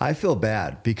 I feel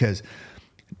bad because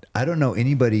I don't know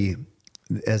anybody,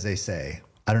 as they say,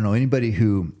 I don't know anybody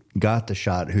who got the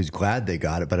shot who's glad they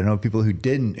got it, but I know people who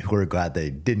didn't, who are glad they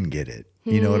didn't get it.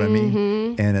 You know what I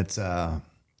mean? And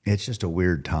it's just a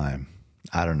weird time.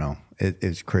 I don't know.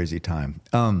 It's a crazy time.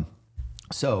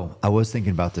 So I was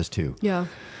thinking about this too. Yeah.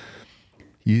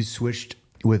 You switched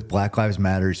with Black Lives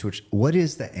Matter. What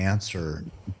is the answer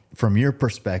from your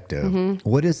perspective?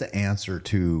 What is the answer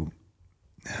to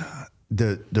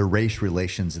the race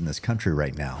relations in this country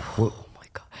right now? Oh my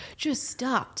God. Just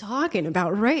stop talking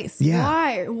about race.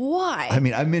 Yeah. Why? I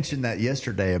mean, I mentioned that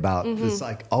yesterday about it's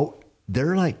like,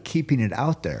 they're like keeping it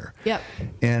out there. Yep.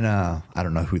 And I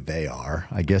don't know who they are.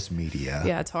 I guess media.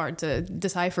 Yeah, it's hard to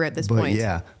decipher at this point.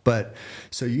 Yeah. But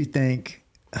so you think,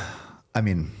 I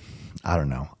mean, I don't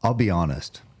know. I'll be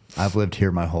honest. I've lived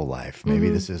here my whole life. Maybe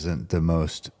this isn't the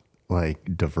most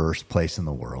like diverse place in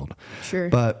the world. Sure.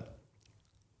 But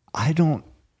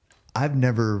I've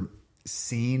never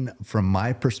seen from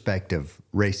my perspective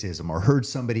racism or heard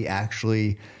somebody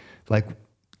actually like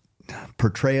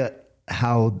portray it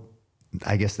how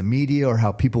I guess the media or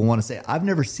how people want to say it. I've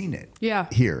never seen it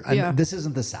here. This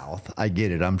isn't the South. I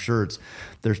get it. I'm sure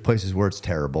there's places where it's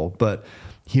terrible, but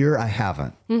here I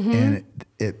haven't. And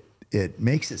it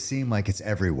makes it seem like it's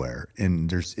everywhere and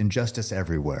there's injustice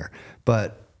everywhere.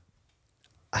 But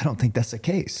I don't think that's the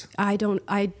case. I don't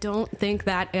think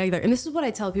that either. And this is what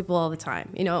I tell people all the time.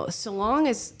 You know, so long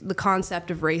as the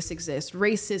concept of race exists,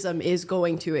 racism is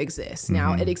going to exist.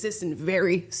 Now, it exists in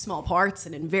very small parts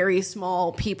and in very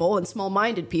small people and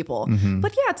small-minded people.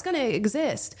 But yeah, it's going to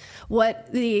exist.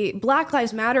 What the Black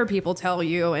Lives Matter people tell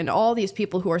you and all these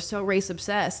people who are so race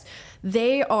obsessed,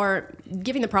 they are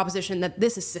giving the proposition that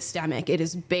this is systemic. It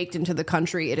is baked into the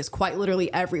country. It is quite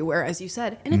literally everywhere, as you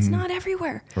said. And it's not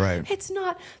everywhere. Right. It's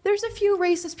not. There's a few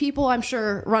racist people, I'm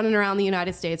sure, running around the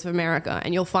United States of America.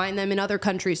 And you'll find them in other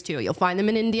countries, too. You'll find them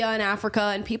in India and Africa,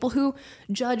 and people who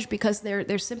judge because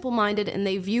they're simple-minded and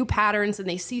they view patterns and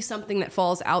they see something that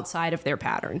falls outside of their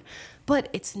pattern. But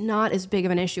it's not as big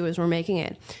of an issue as we're making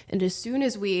it. And as soon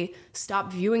as we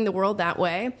stop viewing the world that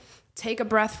way, take a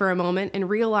breath for a moment and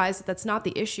realize that that's not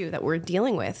the issue that we're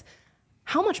dealing with,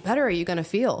 how much better are you going to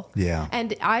feel? Yeah.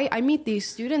 And I meet these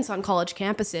students on college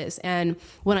campuses, and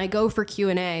when I go for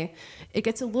Q&A, it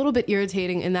gets a little bit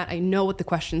irritating in that I know what the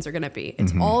questions are going to be.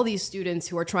 It's all these students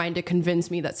who are trying to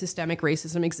convince me that systemic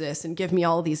racism exists and give me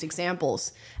all these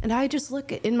examples. And I just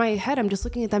in my head, I'm just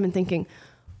looking at them and thinking,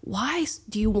 why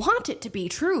do you want it to be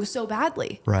true so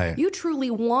badly? Right. You truly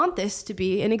want this to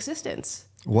be in existence.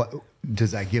 What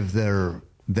does that give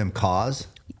them cause?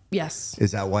 Yes.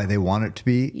 Is that why they want it to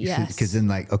be? Yes. Because then,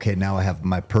 like, okay, now I have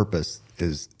my purpose.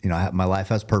 My life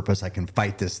has purpose. I can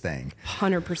fight this thing.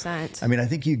 100%. I mean, I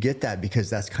think you get that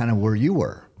because that's kind of where you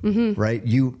were, right?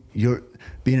 You're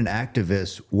being an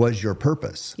activist was your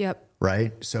purpose. Yep.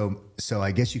 Right. So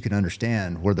I guess you can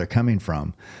understand where they're coming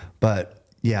from, but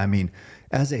yeah, I mean,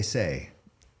 as they say,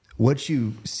 what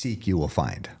you seek, you will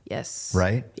find. Yes.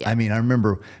 Right? Yeah. I mean, I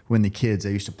remember when the kids,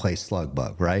 they used to play slug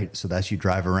bug, right? So that's you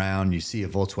drive around, you see a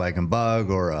Volkswagen Bug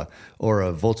or a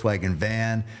Volkswagen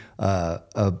van. A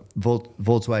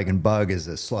Volkswagen Bug is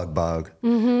a slug bug.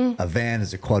 A van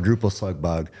is a quadruple slug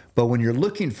bug. But when you're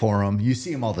looking for them, you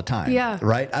see them all the time. Yeah.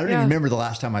 Right? I don't even remember the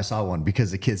last time I saw one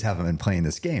because the kids haven't been playing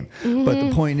this game. But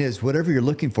the point is, whatever you're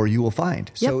looking for, you will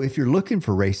find. So if you're looking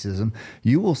for racism,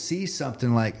 you will see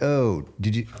something like, oh,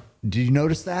 did you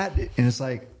notice that? And it's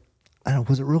like, I don't know,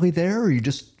 was it really there, or are you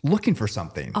just looking for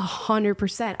something?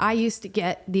 100%. I used to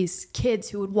get these kids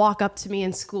who would walk up to me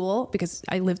in school because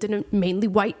I lived in a mainly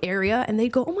white area, and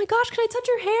they'd go, "Oh my gosh, can I touch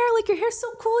your hair? Like, your hair's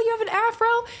so cool. You have an afro."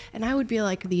 And I would be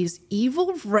like, these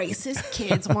evil, racist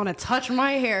kids want to touch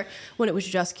my hair, when it was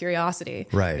just curiosity.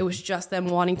 Right. It was just them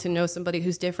wanting to know somebody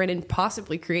who's different and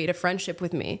possibly create a friendship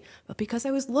with me. But because I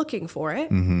was looking for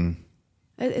it,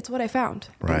 it's what I found.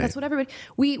 Right. And that's what everybody,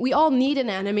 we all need an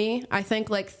enemy. I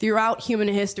think, like, throughout human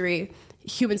history,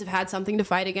 humans have had something to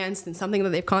fight against and something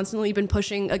that they've constantly been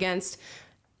pushing against.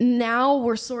 Now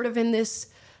we're sort of in this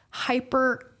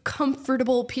hyper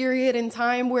comfortable period in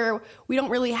time where we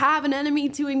don't really have an enemy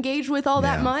to engage with all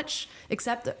that much,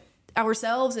 except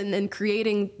ourselves, and then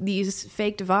creating these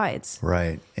fake divides.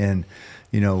 Right. And,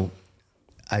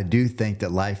 I do think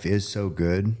that life is so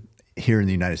good here in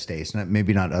the United States,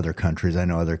 maybe not other countries. I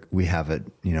know we have it,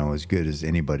 as good as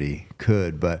anybody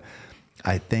could, but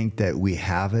I think that we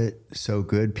have it so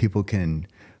good, people can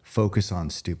focus on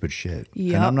stupid shit.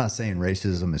 Yep. And I'm not saying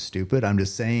racism is stupid. I'm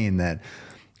just saying that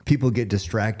people get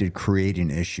distracted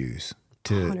creating issues.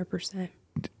 100%.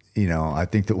 I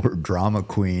think the word drama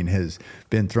queen has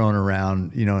been thrown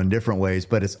around, in different ways,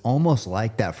 but it's almost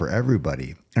like that for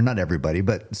everybody. Or not everybody,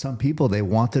 but some people, they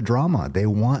want the drama. They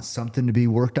want something to be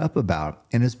worked up about.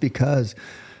 And it's because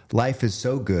life is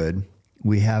so good.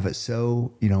 We have it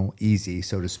so, easy,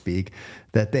 so to speak,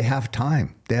 that they have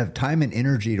time. They have time and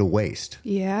energy to waste.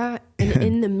 Yeah. And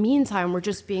in the meantime, we're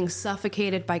just being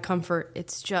suffocated by comfort.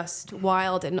 It's just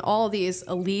wild. And all these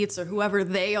elites, or whoever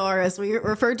they are, as we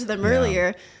referred to them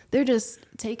earlier, they're just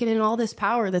taking in all this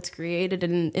power that's created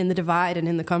in the divide and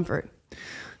in the comfort.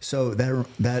 So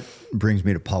that brings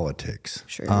me to politics.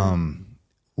 Sure.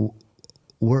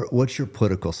 What's your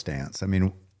political stance? I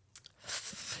mean,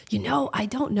 I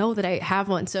don't know that I have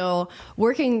one. So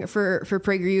working for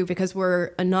PragerU, because we're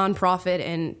a nonprofit,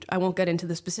 and I won't get into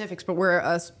the specifics, but we're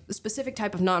a specific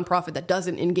type of nonprofit that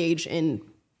doesn't engage in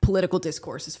political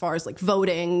discourse as far as like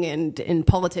voting and in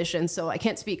politicians. So I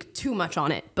can't speak too much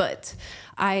on it, but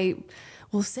I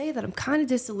will say that I'm kind of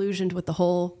disillusioned with the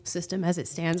whole system as it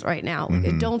stands right now.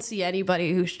 I don't see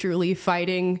anybody who's truly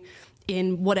fighting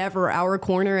in whatever our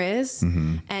corner is.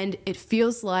 And it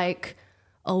feels like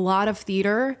a lot of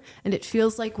theater, and it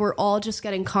feels like we're all just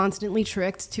getting constantly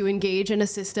tricked to engage in a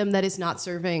system that is not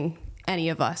serving any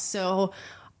of us. So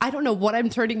I don't know what I'm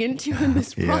turning into in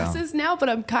this process now, but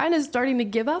I'm kind of starting to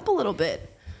give up a little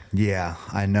bit. Yeah,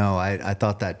 I know. I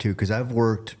thought that too, because I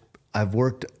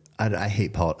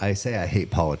hate I say I hate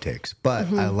politics, but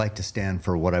I like to stand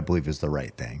for what I believe is the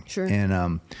right thing. Sure.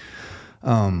 And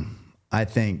I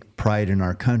think pride in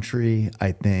our country.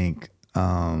 I think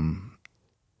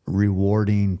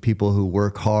rewarding people who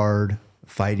work hard,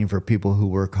 fighting for people who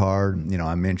work hard.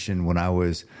 I mentioned when I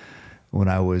was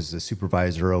a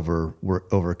supervisor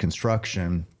over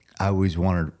construction, I always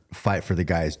wanted to fight for the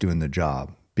guys doing the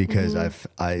job. because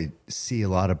I see a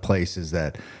lot of places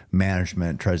that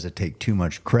management tries to take too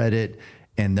much credit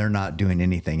and they're not doing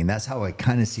anything. And that's how I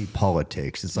kind of see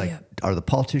politics. It's like, are the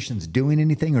politicians doing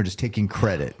anything or just taking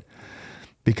credit?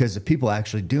 Because the people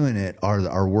actually doing it are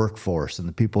our workforce and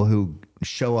the people who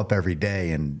show up every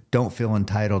day and don't feel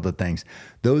entitled to things.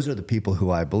 Those are the people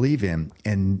who I believe in.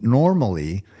 And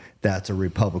normally that's a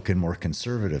Republican, more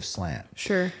conservative slant.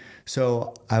 Sure.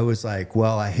 So I was like,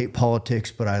 well, I hate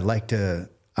politics, but I want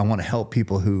to help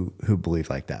people who believe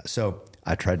like that. So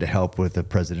I tried to help with the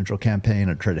presidential campaign.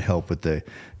 I tried to help with the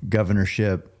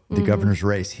governorship, the governor's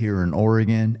race here in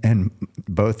Oregon, and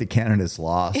both the candidates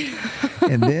lost.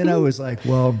 And then I was like,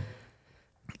 well,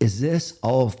 is this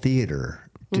all theater?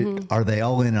 Are they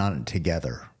all in on it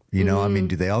together? You know, I mean,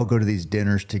 do they all go to these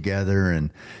dinners together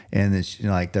and it's, you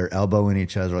know, like they're elbowing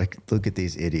each other? Like, look at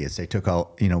these idiots. They took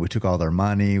all, you know, we took all their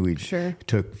money. We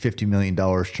took $50 million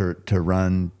to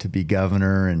run to be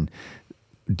governor and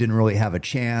didn't really have a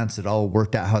chance. It all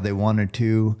worked out how they wanted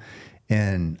to.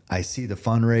 And I see the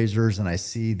fundraisers and I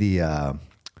see the,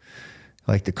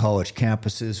 like the college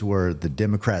campuses where the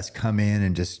Democrats come in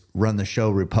and just run the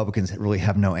show. Republicans really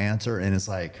have no answer. And it's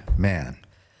like, man,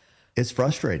 it's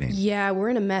frustrating. Yeah, we're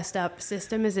in a messed up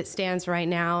system as it stands right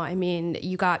now. I mean,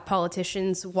 you got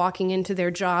politicians walking into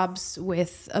their jobs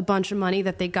with a bunch of money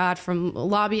that they got from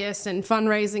lobbyists and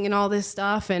fundraising and all this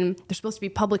stuff. And they're supposed to be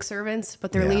public servants,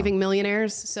 but they're leaving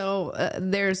millionaires. So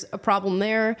there's a problem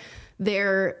there.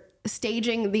 They're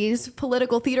staging these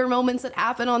political theater moments that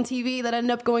happen on TV that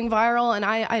end up going viral. And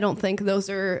I don't think those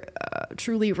are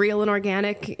truly real and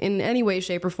organic in any way,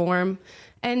 shape, or form.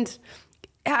 And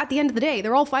at the end of the day,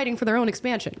 they're all fighting for their own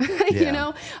expansion. You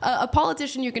know, a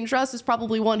politician you can trust is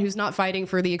probably one who's not fighting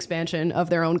for the expansion of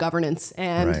their own governance.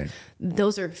 And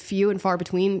those are few and far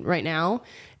between right now.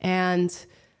 And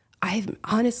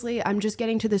I'm just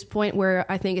getting to this point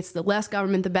where I think it's the less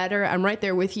government, the better. I'm right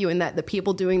there with you in that the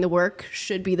people doing the work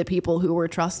should be the people who we're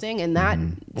trusting. And that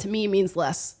to me means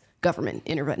less government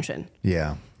intervention.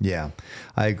 Yeah.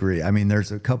 I agree. I mean,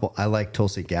 there's a couple, I like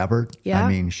Tulsi Gabbard. Yeah. I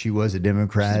mean, she was a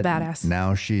Democrat. She's a badass.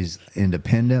 Now she's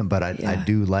independent, but I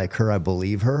do like her. I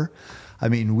believe her. I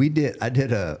mean, I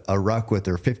did a ruck with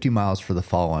her 50 miles for the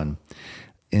fallen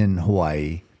in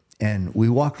Hawaii. And we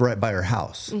walked right by her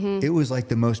house. It was like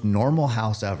the most normal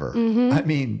house ever. I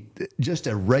mean, just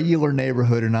a regular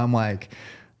neighborhood. And I'm like,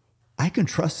 I can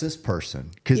trust this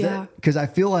person. Because I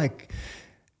feel like,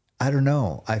 I don't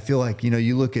know. I feel like, you know,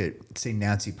 you look at, say,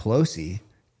 Nancy Pelosi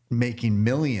making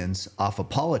millions off of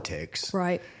politics.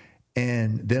 Right.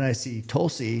 And then I see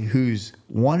Tulsi, who's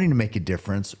wanting to make a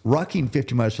difference, rucking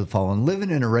 50 miles for the fallen, living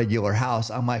in a regular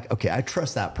house. I'm like, okay, I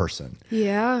trust that person.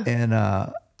 Yeah. And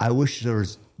I wish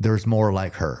there's more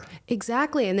like her.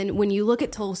 Exactly. And then when you look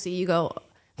at Tulsi, you go,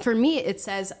 for me, it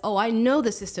says, oh, I know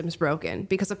the system's broken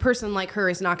because a person like her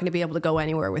is not going to be able to go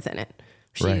anywhere within it.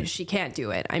 She can't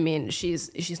do it. I mean,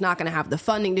 she's not going to have the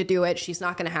funding to do it. She'll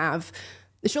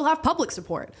have public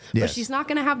support, but she's not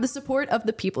going to have the support of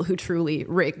the people who truly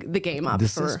rig the game up. The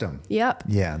system. Yep.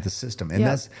 Yeah, the system. And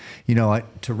that's, you know,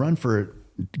 to run for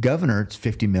governor, it's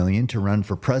 $50 million. To run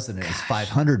for president, it's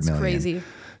 $500 million. Crazy.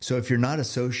 So if you're not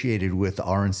associated with the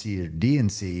RNC or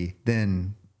DNC,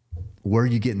 then where are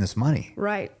you getting this money?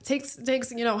 Right. Takes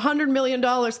you know, $100 million,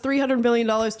 $300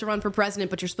 million to run for president,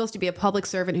 but you're supposed to be a public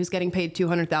servant who's getting paid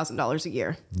 $200,000 a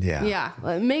year. Yeah.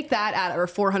 Make that at, or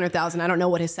 $400,000. I don't know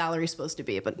what his salary is supposed to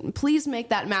be, but please make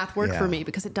that math work for me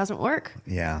because it doesn't work.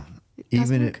 Yeah.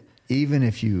 Even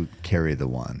if you carry the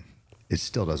one, it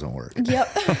still doesn't work.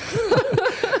 Yep.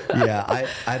 Yeah.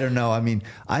 I don't know. I mean,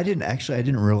 I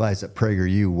didn't realize that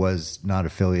PragerU was not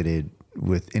affiliated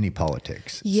with any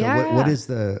politics. Yeah.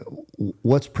 So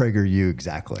what's PragerU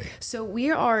exactly? So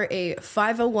we are a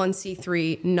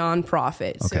 501c3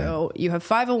 nonprofit. Okay. So you have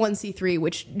 501c3,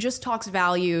 which just talks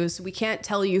values. We can't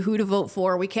tell you who to vote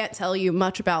for. We can't tell you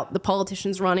much about the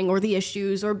politicians running or the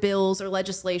issues or bills or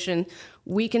legislation.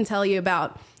 We can tell you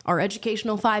about our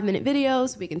educational 5-minute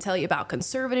videos. We can tell you about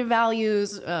conservative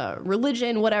values,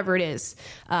 religion, whatever it is.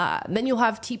 Then you'll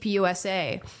have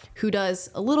TPUSA, who does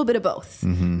a little bit of both.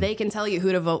 They can tell you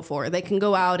who to vote for. They can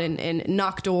go out and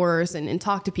knock doors and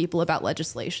talk to people about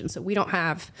legislation. So we don't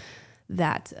have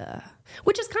that,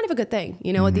 which is kind of a good thing.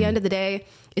 You know, at the end of the day,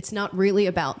 it's not really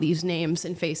about these names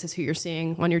and faces who you're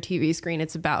seeing on your TV screen.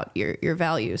 It's about your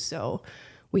values. So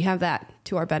we have that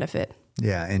to our benefit.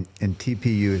 Yeah, and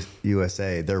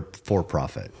TPUSA, they're for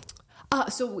profit.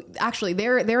 So actually,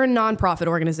 they're a nonprofit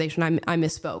organization. I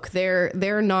misspoke. They're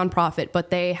a nonprofit, but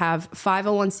they have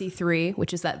 501c3,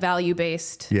 which is that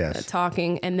value-based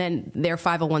talking, and then they're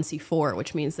 501c4,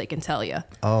 which means they can tell you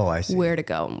I see. where to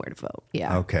go and where to vote.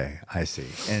 Yeah. Okay, I see.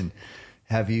 And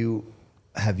have you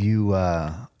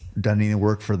done any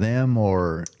work for them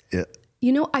or?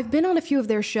 I've been on a few of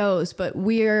their shows, but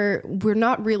we're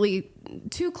not really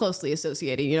too closely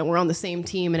associated. We're on the same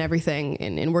team and everything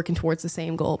and working towards the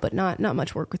same goal, but not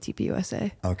much work with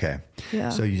TPUSA. Okay. Yeah.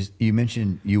 So you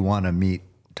mentioned you want to meet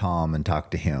Tom and talk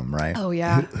to him, right? Oh,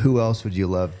 yeah. Who else would you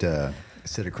love to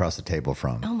sit across the table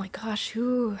from? Oh, my gosh.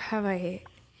 Who have I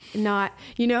not?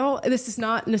 This is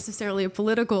not necessarily a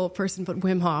political person, but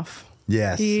Wim Hof.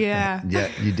 Yes. Yeah. Yeah.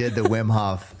 You did the Wim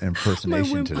Hof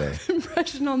impersonation My Wim today. Hof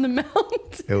impression on the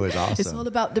mount. It was awesome. It's all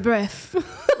about the breath.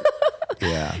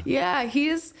 Yeah. Yeah.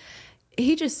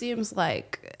 He just seems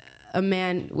like a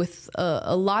man with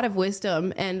a lot of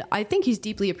wisdom. And I think he's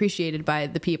deeply appreciated by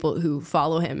the people who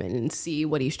follow him and see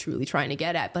what he's truly trying to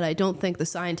get at. But I don't think the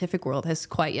scientific world has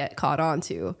quite yet caught on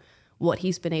to what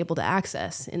he's been able to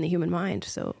access in the human mind.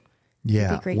 So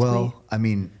yeah. Well, I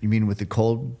mean, you mean with the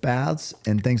cold baths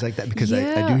and things like that? Because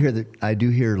I do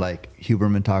hear like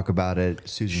Huberman talk about it,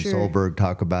 Susan Solberg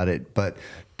talk about it, but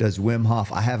does Wim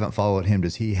Hof, I haven't followed him.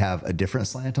 Does he have a different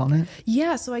slant on it?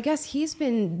 Yeah. So I guess he's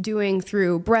been doing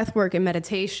through breath work and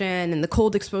meditation and the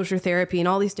cold exposure therapy and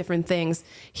all these different things.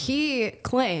 He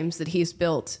claims that he's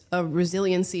built a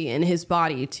resiliency in his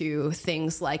body to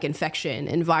things like infection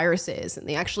and viruses. And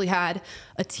they actually had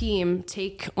a team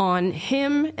take on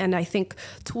him and I think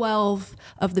 12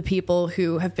 of the people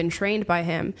who have been trained by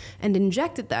him and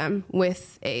injected them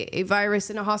with a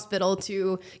virus in a hospital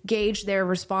to gauge their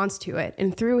response to it.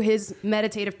 And through his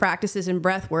meditative practices and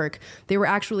breath work, they were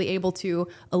actually able to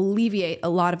alleviate a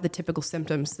lot of the typical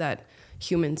symptoms that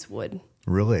humans would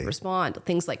respond.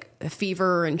 Things like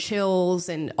fever and chills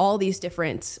and all these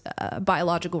different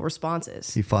biological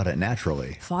responses. He fought it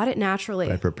naturally.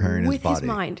 By preparing his body. With his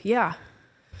mind, yeah.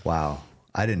 Wow.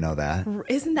 I didn't know that.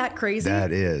 Isn't that crazy?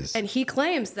 That is. And he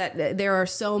claims that there are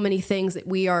so many things that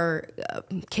we are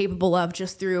capable of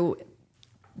just through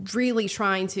really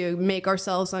trying to make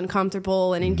ourselves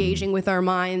uncomfortable and engaging with our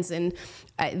minds. And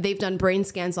they've done brain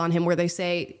scans on him where they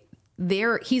say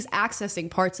he's accessing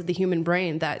parts of the human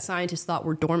brain that scientists thought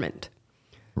were dormant.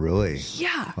 Really?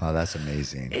 Yeah. Wow, that's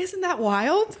amazing. Isn't that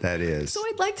wild? That is. So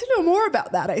I'd like to know more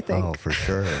about that, I think. Oh, for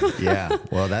sure. Yeah.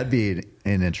 Well, that'd be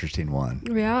an interesting one.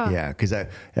 Yeah. Yeah. Because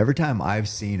every time I've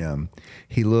seen him,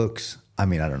 he looks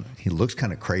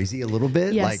kind of crazy a little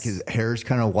bit. Yes. Like his hair's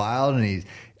kind of wild and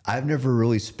I've never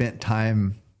really spent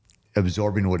time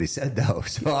absorbing what he said though.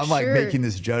 So I'm like making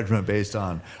this judgment based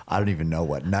on, I don't even know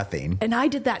nothing. And I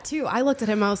did that too. I looked at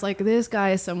him. I was like, this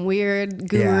guy is some weird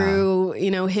guru,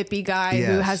 hippie guy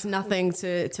who has nothing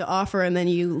to offer. And then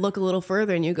you look a little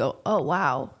further and you go, oh,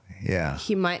 wow. Yeah.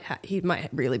 He might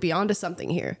really be onto something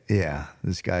here. Yeah.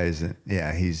 This guy isn't,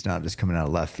 he's not just coming out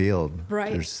of left field.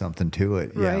 Right. There's something to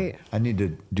it. Yeah. Right. I need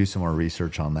to do some more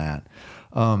research on that.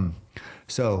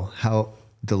 So how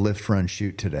the lift, run,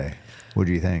 shoot today? What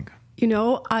do you think?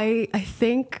 I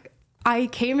think I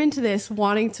came into this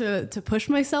wanting to push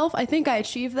myself. I think I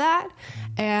achieved that.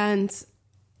 And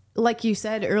like you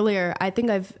said earlier, I think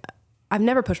I've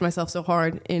never pushed myself so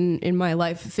hard in my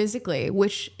life physically,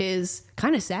 which is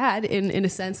kind of sad in a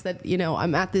sense that,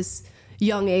 I'm at this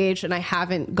young age and I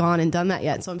haven't gone and done that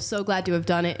yet. So I'm so glad to have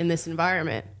done it in this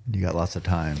environment. You got lots of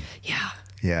time. Yeah.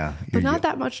 Yeah. But not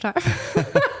that much time.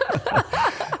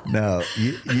 No,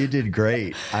 you did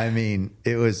great. I mean,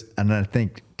 it was, and I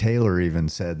think Taylor even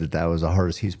said that was the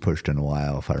hardest he's pushed in a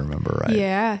while, if I remember right.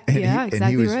 Yeah, exactly. And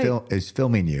he was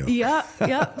filming you. Yeah.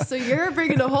 So you're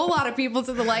bringing a whole lot of people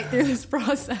to the light through this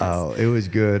process. Oh, it was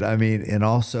good. I mean, and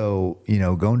also,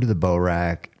 going to the bow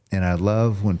rack, and I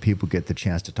love when people get the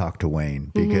chance to talk to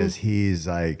Wayne because he's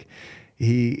like,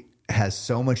 he has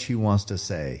so much he wants to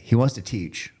say. He wants to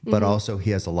teach, but also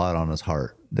he has a lot on his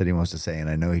heart that he wants to say. And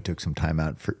I know he took some time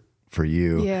out for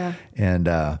you. Yeah.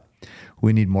 And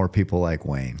we need more people like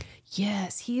Wayne.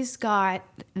 Yes, he's got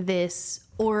this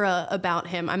aura about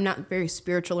him. I'm not very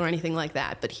spiritual or anything like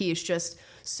that, but he is just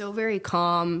so very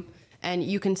calm. And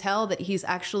you can tell that he's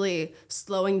actually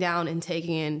slowing down and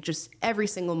taking in just every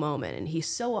single moment. And he's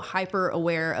so hyper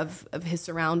aware of his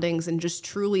surroundings and just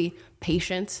truly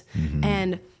patient.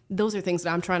 And those are things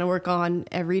that I'm trying to work on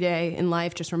every day in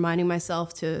life, just reminding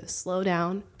myself to slow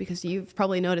down, because you've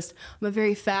probably noticed I'm a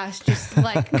very fast, just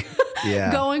like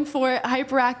going for it,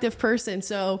 hyperactive person.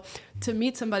 So to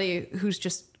meet somebody who's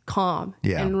just calm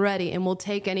and ready and will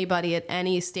take anybody at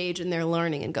any stage in their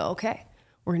learning and go, okay,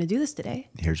 we're going to do this today.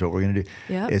 Here's what we're going to do.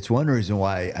 Yeah. It's one reason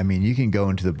why, I mean, you can go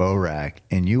into the bow rack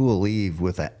and you will leave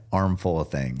with an armful of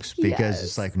things because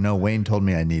it's like, no, Wayne told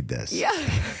me I need this. Yeah.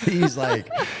 He's like,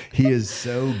 he is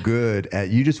so good at,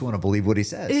 you just want to believe what he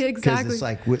says. Exactly. Because it's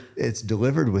like, it's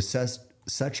delivered with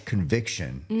such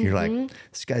conviction. You're like,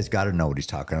 this guy's got to know what he's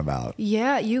talking about.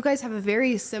 Yeah. You guys have a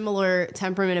very similar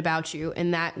temperament about you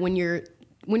in that when you're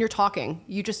talking,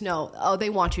 you just know, oh, they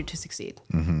want you to succeed.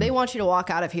 They want you to walk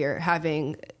out of here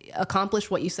having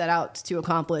accomplished what you set out to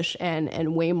accomplish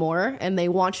and way more. And they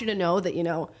want you to know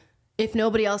that, if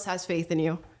nobody else has faith in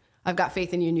you, I've got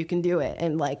faith in you and you can do it.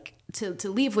 And like to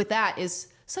leave with that is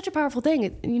such a powerful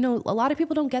thing. A lot of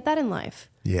people don't get that in life.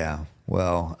 Yeah.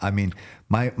 Well, I mean,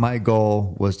 my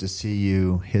goal was to see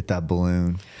you hit that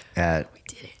balloon at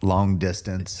long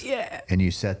distance. Yeah. And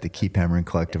you set the Keep Hammering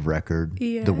Collective record,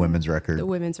 the women's record. The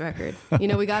women's record.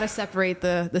 We got to separate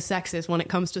the sexes when it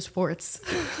comes to sports.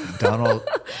 Donald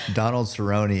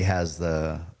Cerrone has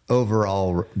the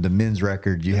men's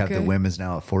record. You have the women's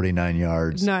now at 49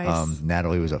 yards. Nice.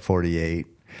 Natalie was at 48.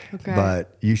 Okay.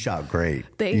 But you shot great.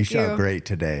 Thank you. Shot great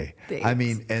today. Thanks. I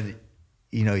mean, and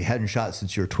you hadn't shot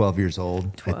since you were 12 years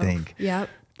old, 12. I think. Yep.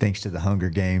 Thanks to the Hunger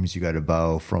Games, you got a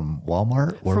bow from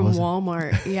Walmart? From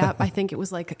Walmart. Yeah. I think it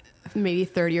was like maybe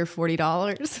 $30 or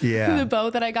 $40. Yeah. The bow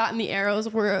that I got and the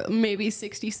arrows were maybe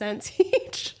 60 cents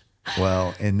each.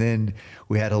 Well, and then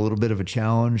we had a little bit of a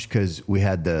challenge because we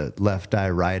had the left eye,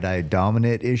 right eye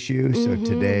dominant issue. So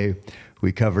today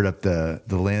we covered up the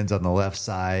lens on the left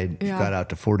side. Yeah. You got out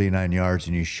to 49 yards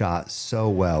and you shot so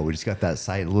well. We just got that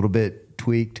sight a little bit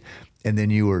tweaked. And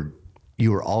then you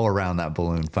were all around that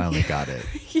balloon, finally got it.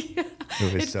 Yeah.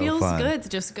 It so feels fun. good to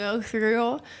just go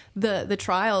through the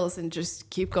trials and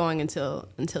just keep going until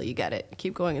you get it.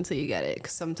 Keep going until you get it.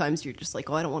 Because sometimes you're just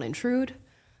like, oh, I don't want to intrude.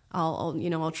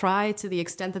 I'll try to the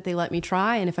extent that they let me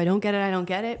try. And if I don't get it, I don't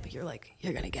get it. But you're like,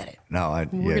 you're going to get it. No,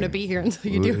 we're going to be here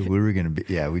until you do it. We were going to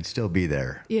be, we'd still be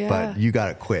there. Yeah. But you got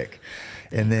it quick.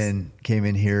 And then came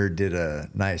in here, did a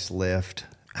nice lift.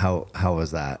 How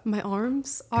was that? My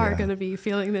arms are going to be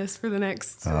feeling this for the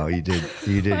next. Oh, you did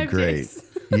 5 great. days.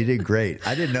 You did great.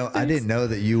 I didn't know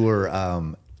that you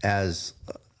were as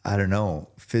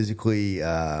physically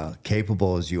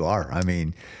capable as you are. I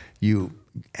mean, you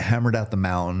hammered out the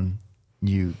mountain,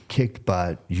 you kicked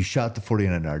butt, you shot the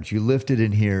 49 yards, you lifted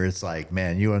in here. It's like,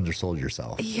 man, you undersold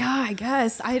yourself. Yeah, I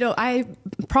guess. I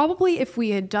probably, if we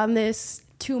had done this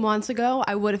 2 months ago,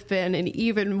 I would have been in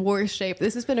even worse shape.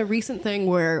 This has been a recent thing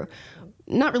where,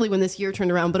 not really when this year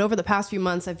turned around, but over the past few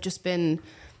months, I've just been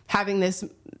having this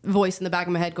voice in the back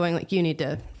of my head going like, you need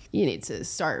to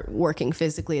start working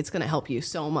physically. It's going to help you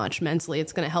so much mentally.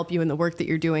 It's going to help you in the work that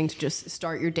you're doing to just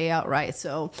start your day out right.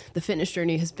 So the fitness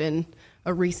journey has been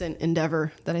a recent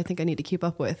endeavor that I think I need to keep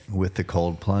up with. With the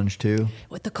cold plunge too?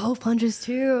 With the cold plunges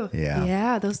too. Yeah.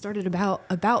 Yeah, those started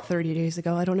about 30 days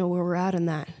ago. I don't know where we're at in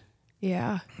that.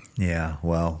 Yeah. Yeah.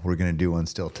 Well, we're going to do one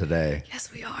still today.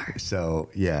 Yes, we are. So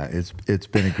yeah, it's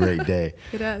been a great day.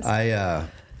 It has.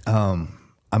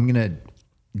 I'm going to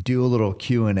do a little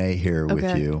Q&A here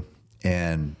with you.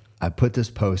 And I put this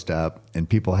post up and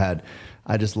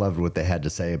I just loved what they had to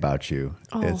say about you.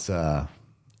 Oh. It's, let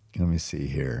me see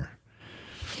here.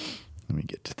 Let me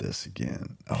get to this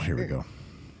again. Oh, here we go.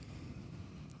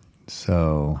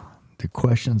 So the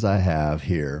questions I have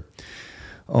here.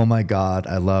 Oh my God,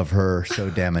 I love her. So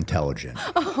damn intelligent.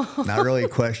 Not really a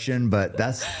question, but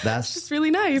that's just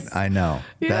really nice. I know.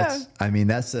 Yeah.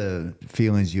 That's the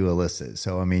feelings you elicit.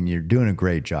 So, you're doing a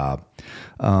great job.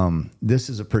 This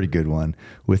is a pretty good one.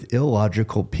 With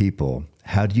illogical people,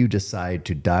 how do you decide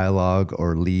to dialogue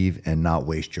or leave and not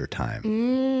waste your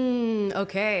time?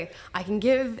 Okay. I can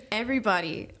give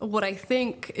everybody what I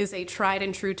think is a tried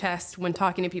and true test when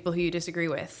talking to people who you disagree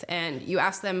with. And you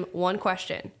ask them one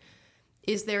question.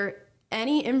 Is there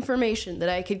any information that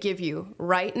I could give you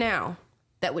right now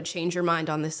that would change your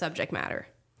mind on this subject matter?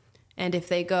 And if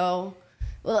they go,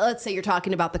 well, let's say you're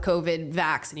talking about the COVID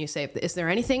vax and you say, is there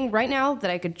anything right now that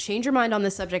I could change your mind on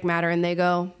this subject matter? And they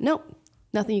go, nope,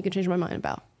 nothing you can change my mind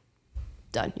about.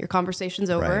 Done. Your conversation's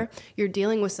over. Right. You're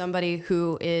dealing with somebody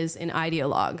who is an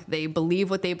ideologue. They believe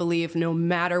what they believe no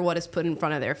matter what is put in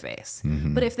front of their face.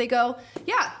 Mm-hmm. But if they go,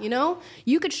 yeah,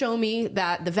 you could show me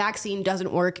that the vaccine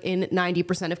doesn't work in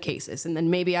 90% of cases, and then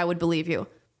maybe I would believe you.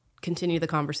 Continue the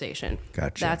conversation.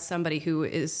 Gotcha. That's somebody who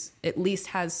is at least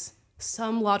has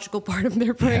some logical part of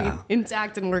their brain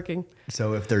intact and working.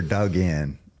 So if they're dug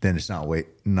in, then it's not worth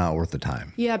the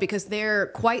time. Yeah, because they're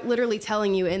quite literally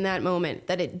telling you in that moment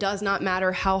that it does not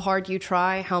matter how hard you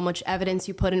try, how much evidence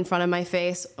you put in front of my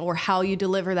face, or how you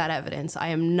deliver that evidence. I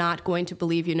am not going to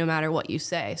believe you no matter what you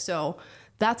say. So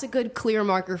that's a good clear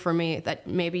marker for me that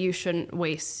maybe you shouldn't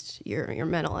waste your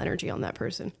mental energy on that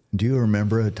person. Do you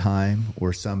remember a time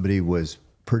where somebody was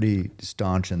pretty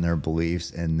staunch in their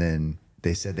beliefs and then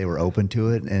they said they were open to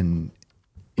it and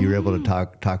you were able to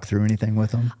talk through anything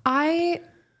with them? I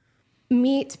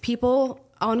meet people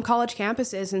on college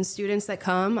campuses and students that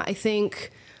come. I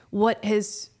think what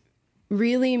has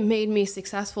really made me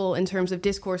successful in terms of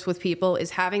discourse with people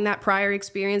is having that prior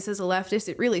experience as a leftist.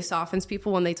 It really softens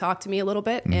people when they talk to me a little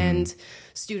bit. And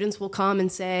students will come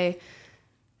and say,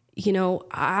 you know,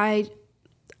 I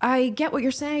get what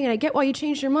you're saying and I get why you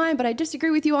changed your mind, but I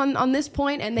disagree with you on this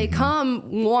point. And they come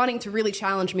wanting to really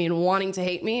challenge me and wanting to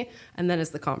hate me. And then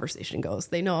as the conversation goes,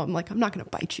 they know I'm like, I'm not going to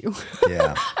bite you.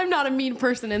 Yeah. I'm not a mean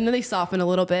person. And then they soften a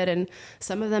little bit and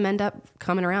some of them end up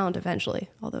coming around eventually,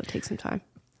 although it takes some time.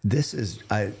 This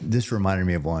reminded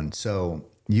me of one. So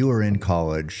you were in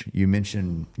college. You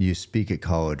mentioned you speak at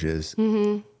colleges.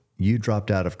 You dropped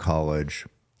out of college.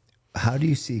 How do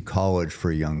you see college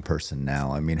for a young person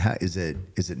now? I mean, how is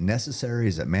it necessary?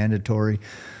 Is it mandatory?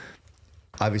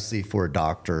 Obviously, for a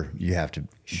doctor, you have to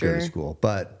go to school.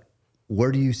 But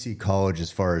where do you see college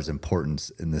as far as importance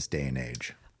in this day and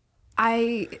age?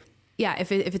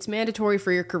 If it's mandatory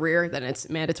for your career, then it's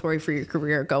mandatory for your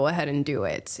career. Go ahead and do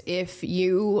it. If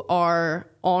you are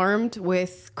armed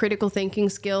with critical thinking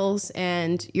skills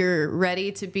and you're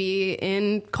ready to be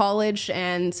in college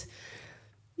and,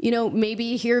 you know,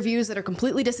 maybe hear views that are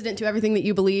completely dissident to everything that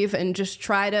you believe and just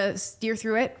try to steer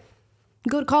through it,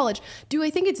 go to college. Do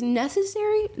I think it's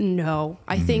necessary? No.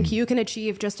 I think you can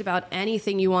achieve just about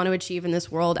anything you want to achieve in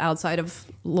this world outside of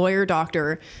lawyer,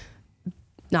 doctor,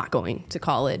 not going to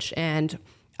college. And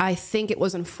I think it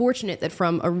was unfortunate that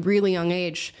from a really young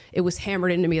age, it was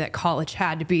hammered into me that college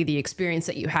had to be the experience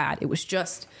that you had. It was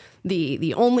just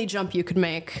the only jump you could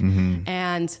make.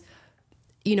 And,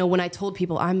 you know, when I told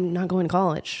people I'm not going to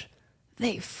college,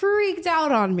 they freaked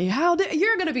out on me.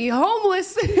 You're going to be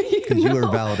homeless. Because you were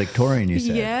valedictorian, you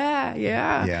said.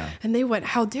 Yeah. And they went,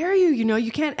 how dare you? You know, you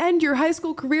can't end your high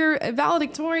school career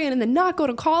valedictorian and then not go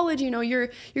to college. You know, you're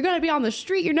going to be on the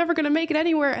street. You're never going to make it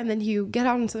anywhere. And then you get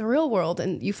out into the real world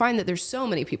and you find that there's so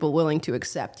many people willing to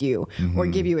accept you or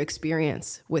give you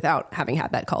experience without having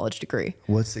had that college degree.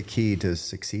 What's the key to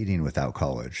succeeding without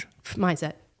college?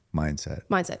 Mindset.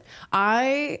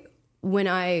 When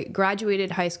I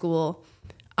graduated high school,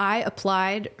 I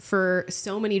applied for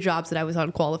so many jobs that I was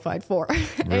unqualified for.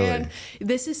 Really? And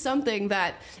this is something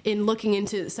that in looking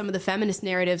into some of the feminist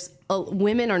narratives,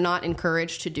 women are not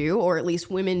encouraged to do, or at least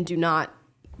women do not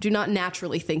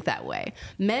naturally think that way.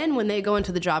 Men, when they go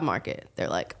into the job market, they're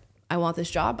like, I want this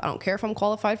job. I don't care if I'm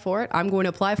qualified for it. I'm going to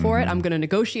apply for it. I'm going to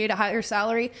negotiate a higher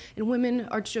salary. And women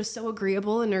are just so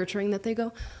agreeable and nurturing that they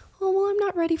go, oh, well, I'm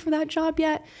not ready for that job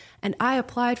yet. And I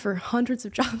applied for hundreds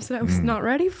of jobs that I was not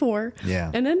ready for.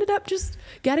 Yeah. And ended up just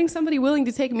getting somebody willing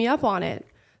to take me up on it.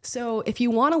 So if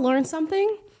you want to learn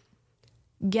something,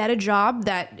 get a job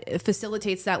that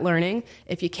facilitates that learning.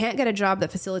 If you can't get a job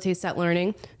that facilitates that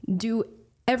learning, do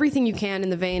everything you can in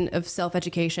the vein of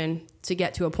self-education to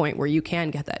get to a point where you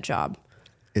can get that job.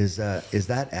 Is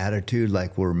that attitude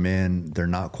like where men, they're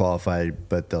not qualified,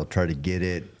 but they'll try to get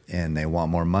it and they want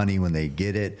more money when they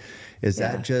get it? Is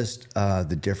that just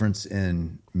the difference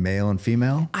in male and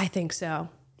female? I think so.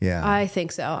 Yeah. I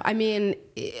think so. I mean,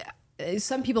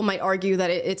 some people might argue that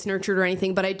it's nurtured or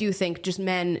anything, but I do think just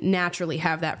men naturally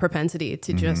have that propensity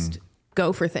to just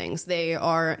go for things. They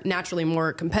are naturally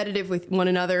more competitive with one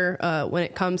another when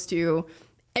it comes to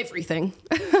everything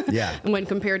when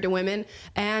compared to women.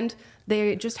 And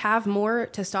they just have more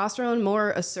testosterone,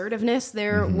 more assertiveness.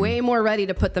 They're way more ready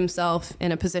to put themselves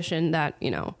in a position that,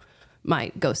 you know,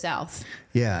 might go south.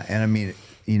 Yeah. And I mean,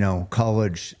 you know,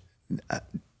 college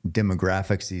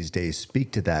demographics these days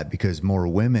speak to that because more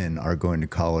women are going to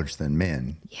college than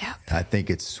men. Yeah. I think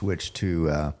it's switched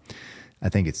to, I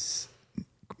think it's,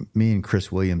 me and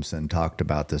Chris Williamson talked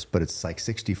about this, but it's like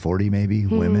 60-40 maybe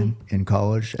women in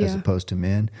college as opposed to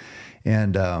men.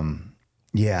 And,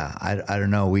 I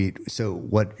don't know. So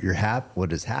what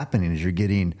is happening is you're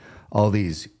getting all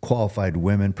these qualified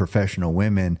women, professional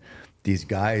women, these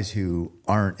guys who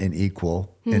aren't an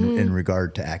equal in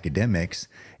regard to academics.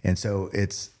 And so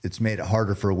it's made it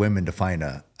harder for women to find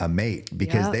a mate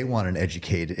because they want an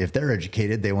educated, if they're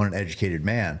educated, they want an educated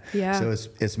man. Yeah. So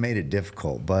it's made it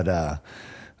difficult, but,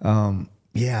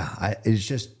 it's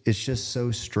just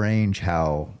so strange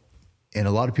how, and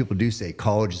a lot of people do say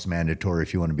college is mandatory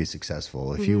if you want to be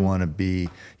successful, if you want to be,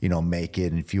 you know, make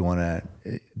it, and if you want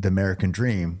the American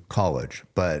dream, college.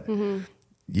 But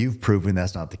you've proven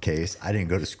that's not the case. I didn't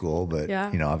go to school, but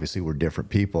you know, obviously we're different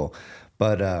people.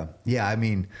 But I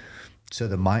mean, So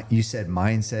you said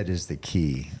mindset is the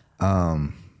key.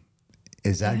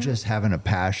 Is that just having a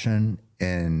passion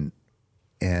and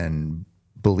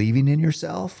believing in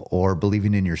yourself, or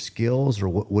believing in your skills, or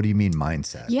what do you mean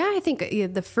mindset? Yeah, I think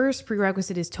the first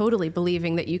prerequisite is totally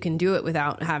believing that you can do it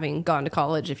without having gone to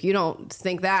college. If you don't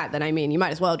think that, then I mean, you might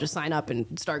as well just sign up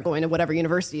and start going to whatever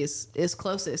university is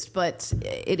closest. But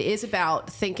it is about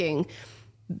thinking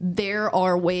there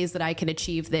are ways that I can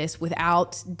achieve this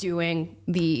without doing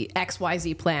the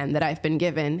XYZ plan that I've been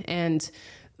given. And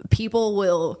people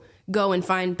will go and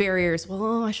find barriers.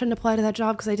 Well, I shouldn't apply to that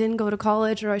job because I didn't go to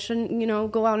college, or I shouldn't,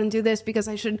 go out and do this because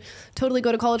I should totally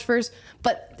go to college first.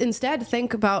 But instead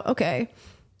think about, okay,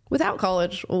 without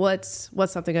college, what's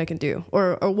something I can do,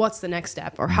 or what's the next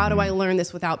step, or how do I learn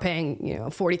this without paying,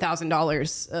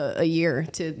 $40,000 a year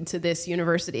to this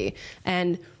university?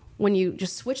 And when you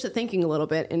just switch the thinking a little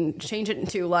bit and change it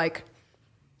into like,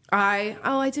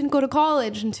 I didn't go to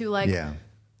college, into like,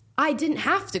 I didn't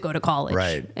have to go to college.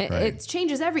 Right. It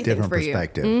changes everything Different for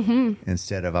perspective. you. Mm-hmm.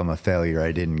 Instead of I'm a failure,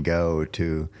 I didn't go,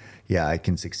 to, I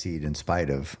can succeed in spite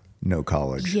of no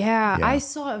college. Yeah. I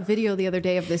saw a video the other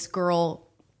day of this girl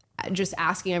just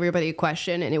asking everybody a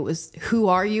question, and it was, who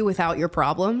are you without your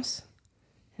problems?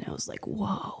 And I was like,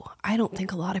 whoa, I don't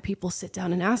think a lot of people sit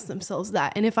down and ask themselves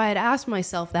that. And if I had asked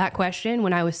myself that question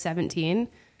when I was 17,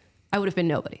 I would have been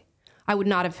nobody. I would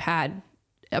not have had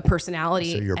a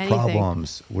personality. So your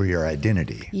problems were your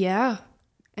identity. Yeah.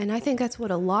 And I think that's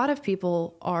what a lot of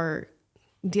people are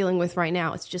dealing with right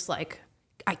now. It's just like,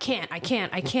 I can't.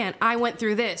 I went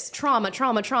through this trauma.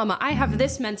 I have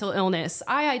this mental illness.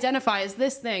 I identify as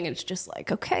this thing. And it's just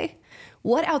like, okay,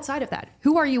 what outside of that?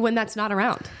 Who are you when that's not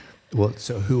around? Well,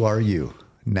 so who are you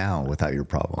now without your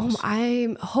problems?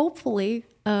 I'm hopefully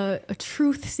a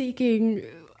truth-seeking,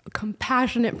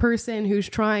 compassionate person who's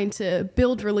trying to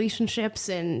build relationships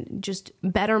and just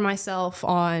better myself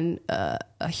on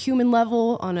a human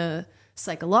level, on a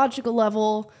psychological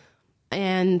level,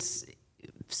 and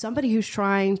somebody who's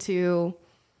trying to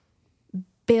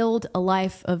build a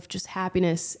life of just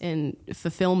happiness and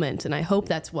fulfillment. And I hope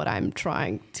that's what I'm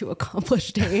trying to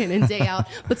accomplish day in and day out.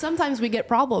 But sometimes we get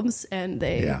problems and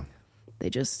they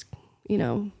just,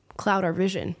 cloud our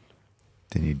vision.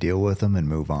 Then you deal with them and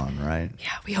move on, right?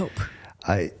 Yeah, we hope.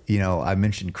 I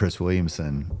mentioned Chris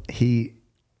Williamson.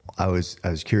 I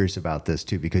was curious about this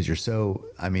too, because you're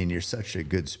such a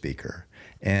good speaker.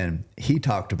 And he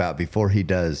talked about, before he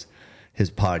does his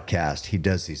podcast, he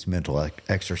does these mental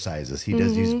exercises. He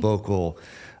does these vocal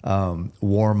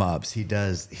warm-ups.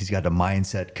 He's got a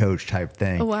mindset coach type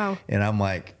thing. Oh, wow. And I'm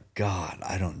like, God,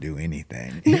 I don't do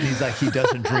anything. He's like, he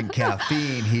doesn't drink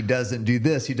caffeine. He doesn't do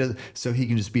this. So he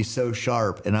can just be so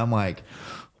sharp. And I'm like,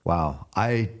 wow,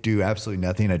 I do absolutely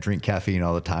nothing. I drink caffeine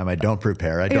all the time. I don't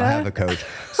prepare. I don't have a coach.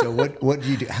 So what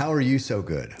do you do? How are you so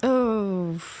good?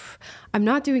 Oh, I'm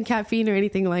not doing caffeine or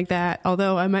anything like that,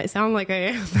 although I might sound like I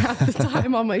am half the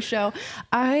time on my show.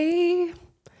 I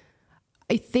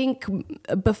think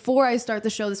before I start the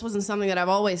show, this wasn't something that I've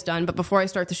always done, but before I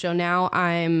start the show now,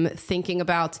 I'm thinking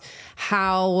about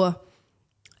how,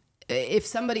 if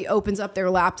somebody opens up their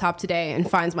laptop today and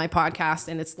finds my podcast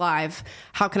and it's live,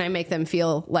 how can I make them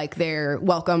feel like they're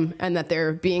welcome and that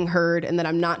they're being heard, and that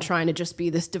I'm not trying to just be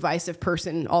this divisive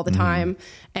person all the time,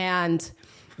 and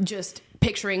just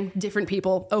picturing different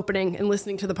people opening and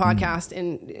listening to the podcast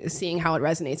and seeing how it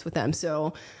resonates with them.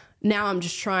 So now I'm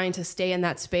just trying to stay in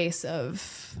that space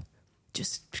of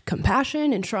just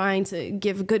compassion and trying to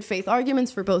give good faith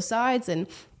arguments for both sides, and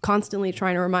constantly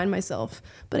trying to remind myself.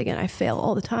 But again, I fail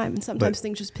all the time, and sometimes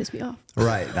things just piss me off.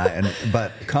 Right.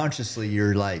 But consciously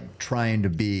you're like trying to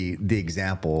be the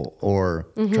example, or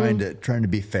trying to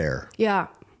be fair. Yeah.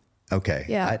 Okay.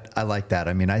 Yeah. I like that.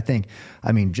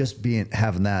 Just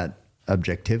having that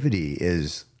objectivity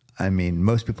is,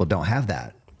 most people don't have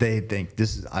that. They think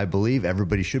I believe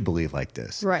everybody should believe like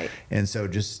this. Right. And so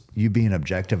just you being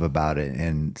objective about it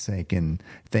and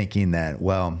thinking that,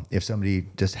 well, if somebody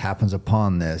just happens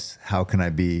upon this, how can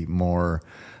I be more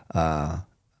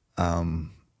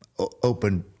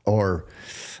open, or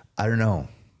I don't know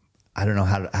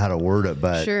how to word it,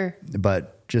 but sure.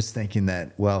 But just thinking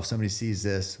that, well, if somebody sees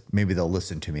this, maybe they'll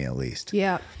listen to me at least.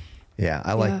 Yeah. Yeah.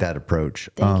 I like that approach.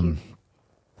 Thank you.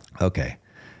 Okay.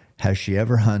 Has she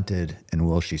ever hunted, and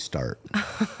will she start?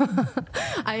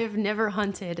 I have never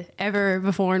hunted ever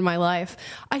before in my life.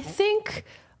 I think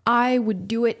I would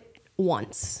do it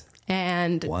once.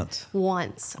 And once.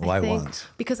 Why once?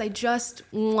 Because I just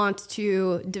want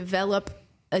to develop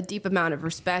a deep amount of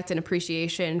respect and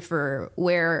appreciation for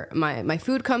where my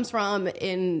food comes from,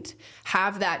 and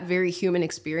have that very human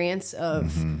experience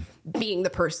of being the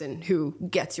person who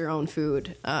gets your own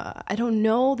food. I don't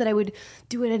know that I would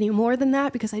do it any more than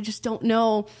that, because I just don't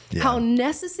know how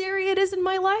necessary it is in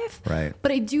my life. Right.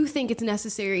 But I do think it's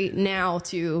necessary now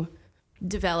to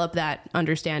develop that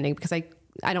understanding, because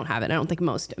I don't have it. I don't think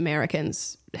most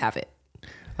Americans have it.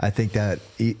 I think that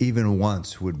even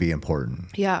once would be important.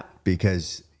 Yeah.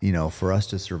 Because, for us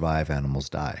to survive, animals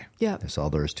die. Yeah. That's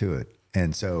all there is to it.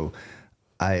 And so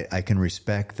I can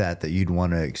respect that you'd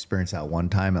want to experience that one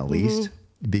time at least,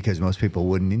 because most people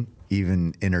wouldn't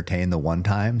even entertain the one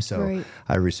time. So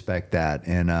I respect that.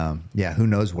 And who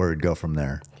knows where it'd go from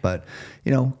there. But,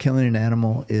 killing an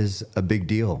animal is a big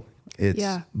deal.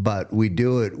 But we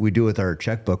do it with our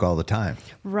checkbook all the time.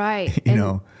 Right.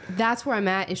 That's where I'm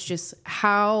at. It's just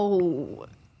how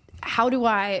do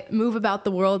I move about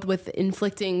the world with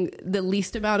inflicting the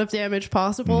least amount of damage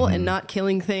possible and not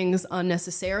killing things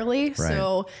unnecessarily. Right.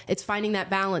 So it's finding that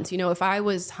balance. If I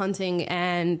was hunting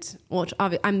and,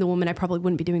 I'm the woman, I probably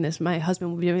wouldn't be doing this. My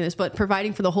husband would be doing this, but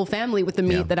providing for the whole family with the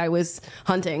meat that I was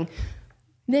hunting,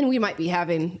 then we might be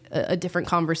having a different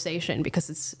conversation, because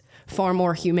it's far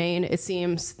more humane, it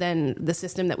seems, than the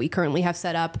system that we currently have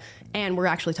set up. And we're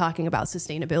actually talking about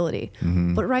sustainability.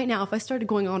 But right now, if I started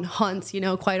going on hunts,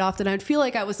 quite often, I'd feel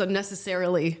like I was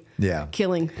unnecessarily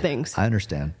killing things. I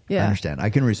understand. Yeah. I understand. I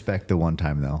can respect the one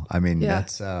time, though. I mean,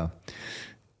 that's,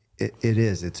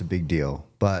 it's a big deal.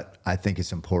 But I think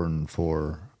it's important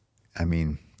for,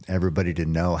 everybody to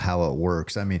know how it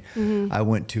works. I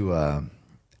went to,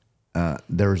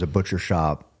 there was a butcher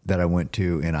shop that I went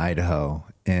to in Idaho,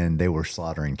 and they were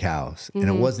slaughtering cows. And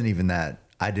it wasn't even that.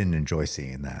 I didn't enjoy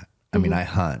seeing that. I mean, I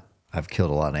hunt. I've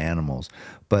killed a lot of animals.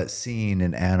 But seeing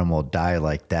an animal die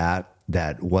like that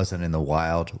wasn't in the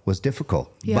wild was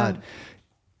difficult. Yeah. But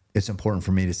it's important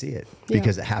for me to see it,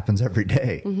 because it happens every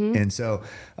day. And so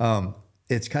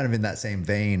it's kind of in that same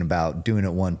vein about doing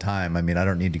it one time. I mean, I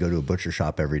don't need to go to a butcher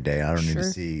shop every day. I don't need to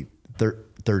see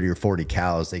 30 or 40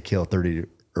 cows. They kill 30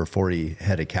 or 40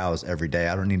 head of cows every day.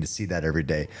 I don't need to see that every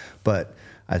day. But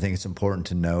I think it's important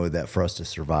to know that for us to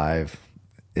survive,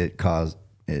 it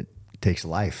takes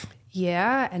life.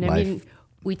 Yeah. And I mean,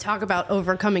 we talk about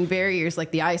overcoming barriers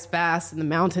like the ice baths and the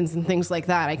mountains and things like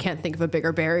that. I can't think of a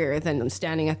bigger barrier than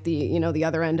standing at the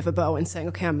other end of a bow and saying,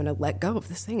 okay, I'm going to let go of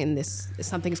this thing, and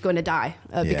something's going to die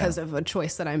because of a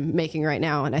choice that I'm making right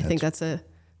now. And I think that's a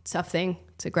tough thing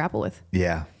to grapple with.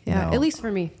 Yeah. Yeah. No. At least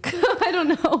for me. I don't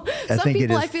know. Some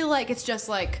people, I feel like it's just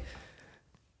like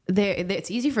it's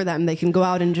easy for them. They can go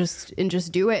out and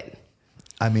just do it.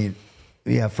 I mean,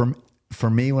 yeah, for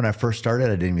me, when I first started,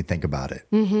 I didn't even think about it.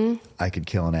 I could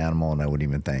kill an animal and I wouldn't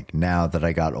even think. Now that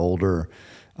I got older,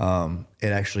 it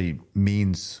actually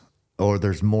means, or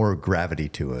there's more gravity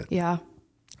to it. Yeah.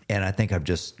 And I think I've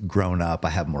just grown up. I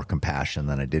have more compassion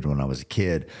than I did when I was a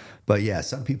kid. But yeah,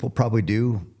 some people probably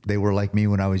do. They were like me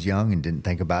when I was young and didn't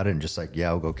think about it and just like,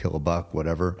 I'll go kill a buck,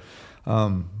 whatever.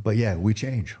 But yeah, we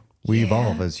change. We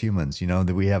evolve as humans,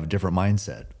 that we have a different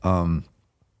mindset.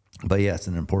 But yeah, it's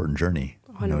an important journey.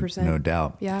 100%. No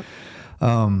doubt. Yeah.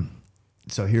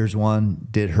 So here's one.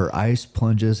 Did her ice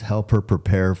plunges help her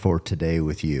prepare for today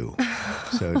with you?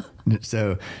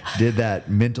 So did that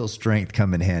mental strength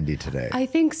come in handy today? I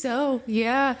think so.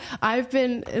 Yeah. I've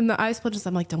been in the ice plunges.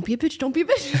 I'm like, don't be a bitch. Don't be a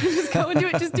bitch. Just go and do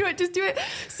it. Just do it. Just do it.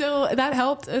 So that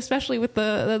helped, especially with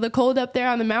the cold up there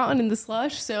on the mountain and the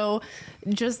slush. So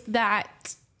just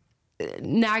that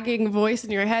nagging voice in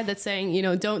your head that's saying,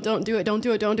 don't do it, don't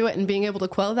do it, don't do it, and being able to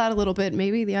quell that a little bit.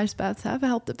 Maybe the ice baths have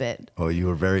helped a bit. Oh, you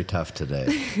were very tough today.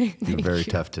 You were very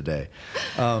tough today.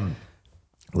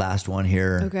 Last one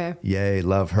here. Okay. Yay,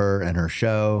 love her and her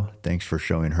show. Thanks for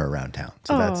showing her around town.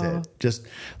 So that's it. Just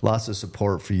lots of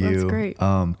support for you. That's great.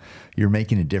 You're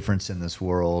making a difference in this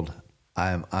world.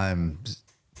 I'm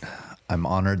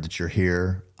honored that you're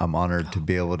here. I'm honored to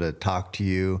be able to talk to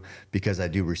you, because I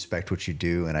do respect what you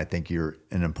do, and I think you're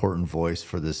an important voice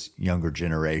for this younger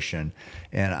generation.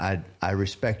 And I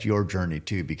respect your journey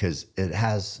too, because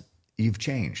you've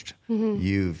changed.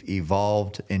 You've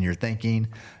evolved in your thinking,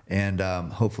 and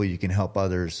hopefully you can help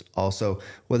others also,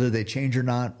 whether they change or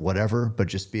not, whatever, but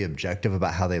just be objective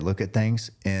about how they look at things.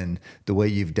 And the way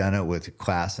you've done it with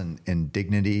class and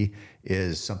dignity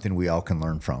is something we all can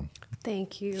learn from.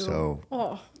 Thank you. So,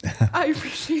 I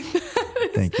appreciate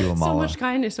that. Thank you, Amala. So much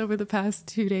kindness over the past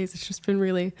 2 days. It's just been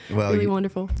really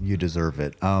wonderful. You deserve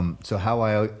it. So how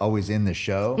I always end the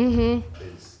show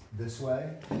is this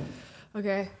way.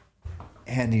 Okay.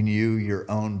 Handing you your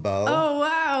own bow. Oh,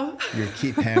 wow. Your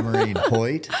keep hammering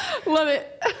Hoyt. Love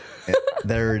it.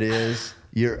 There it is.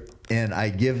 And I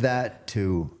give that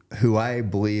to who I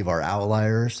believe are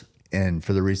outliers. And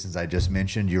for the reasons I just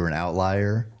mentioned, you're an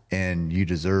outlier and you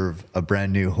deserve a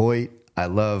brand new Hoyt. I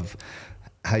love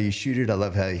how you shoot it. I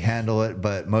love how you handle it.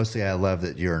 But mostly I love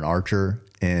that you're an archer.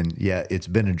 And yeah, it's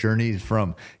been a journey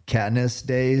from Katniss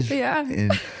days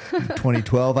in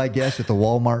 2012, I guess, with the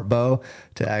Walmart bow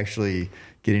to actually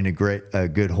getting a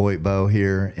good Hoyt bow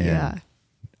here. And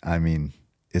I mean,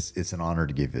 it's an honor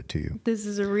to give it to you. This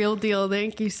is a real deal.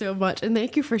 Thank you so much. And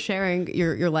thank you for sharing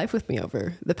your life with me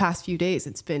over the past few days.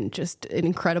 It's been just an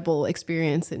incredible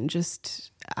experience and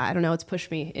just, I don't know, it's pushed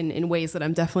me in ways that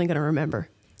I'm definitely going to remember.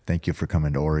 Thank you for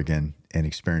coming to Oregon and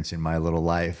experiencing my little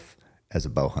life as a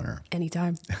bow hunter.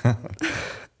 Anytime.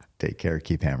 Take care.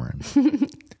 Keep hammering.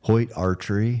 Hoyt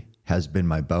Archery has been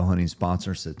my bow hunting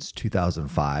sponsor since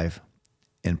 2005.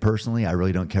 And personally, I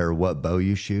really don't care what bow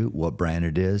you shoot, what brand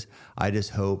it is. I just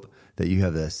hope that you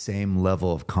have the same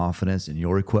level of confidence in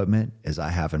your equipment as I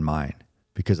have in mine.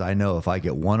 Because I know if I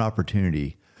get one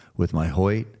opportunity with my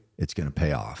Hoyt, it's going to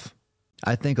pay off.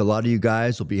 I think a lot of you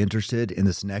guys will be interested in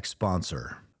this next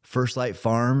sponsor. First Light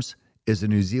Farms is a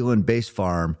New Zealand-based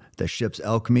farm that ships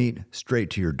elk meat straight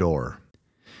to your door.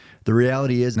 The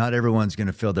reality is not everyone's going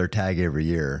to fill their tag every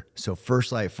year, so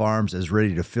First Light Farms is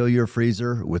ready to fill your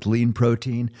freezer with lean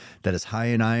protein that is high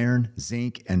in iron,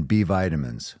 zinc, and B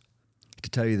vitamins. To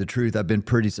tell you the truth, I've been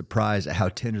pretty surprised at how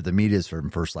tender the meat is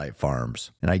from First Light Farms.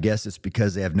 And I guess it's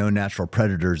because they have no natural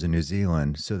predators in New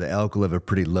Zealand, so the elk live a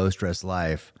pretty low-stress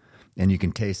life, and you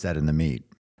can taste that in the meat.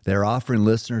 They're offering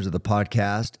listeners of the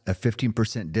podcast a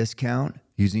 15% discount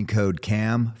using code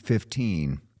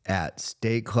CAM15 at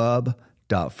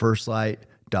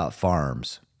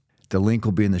stateclub.firstlight.farms. The link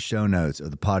will be in the show notes of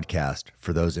the podcast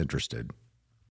for those interested.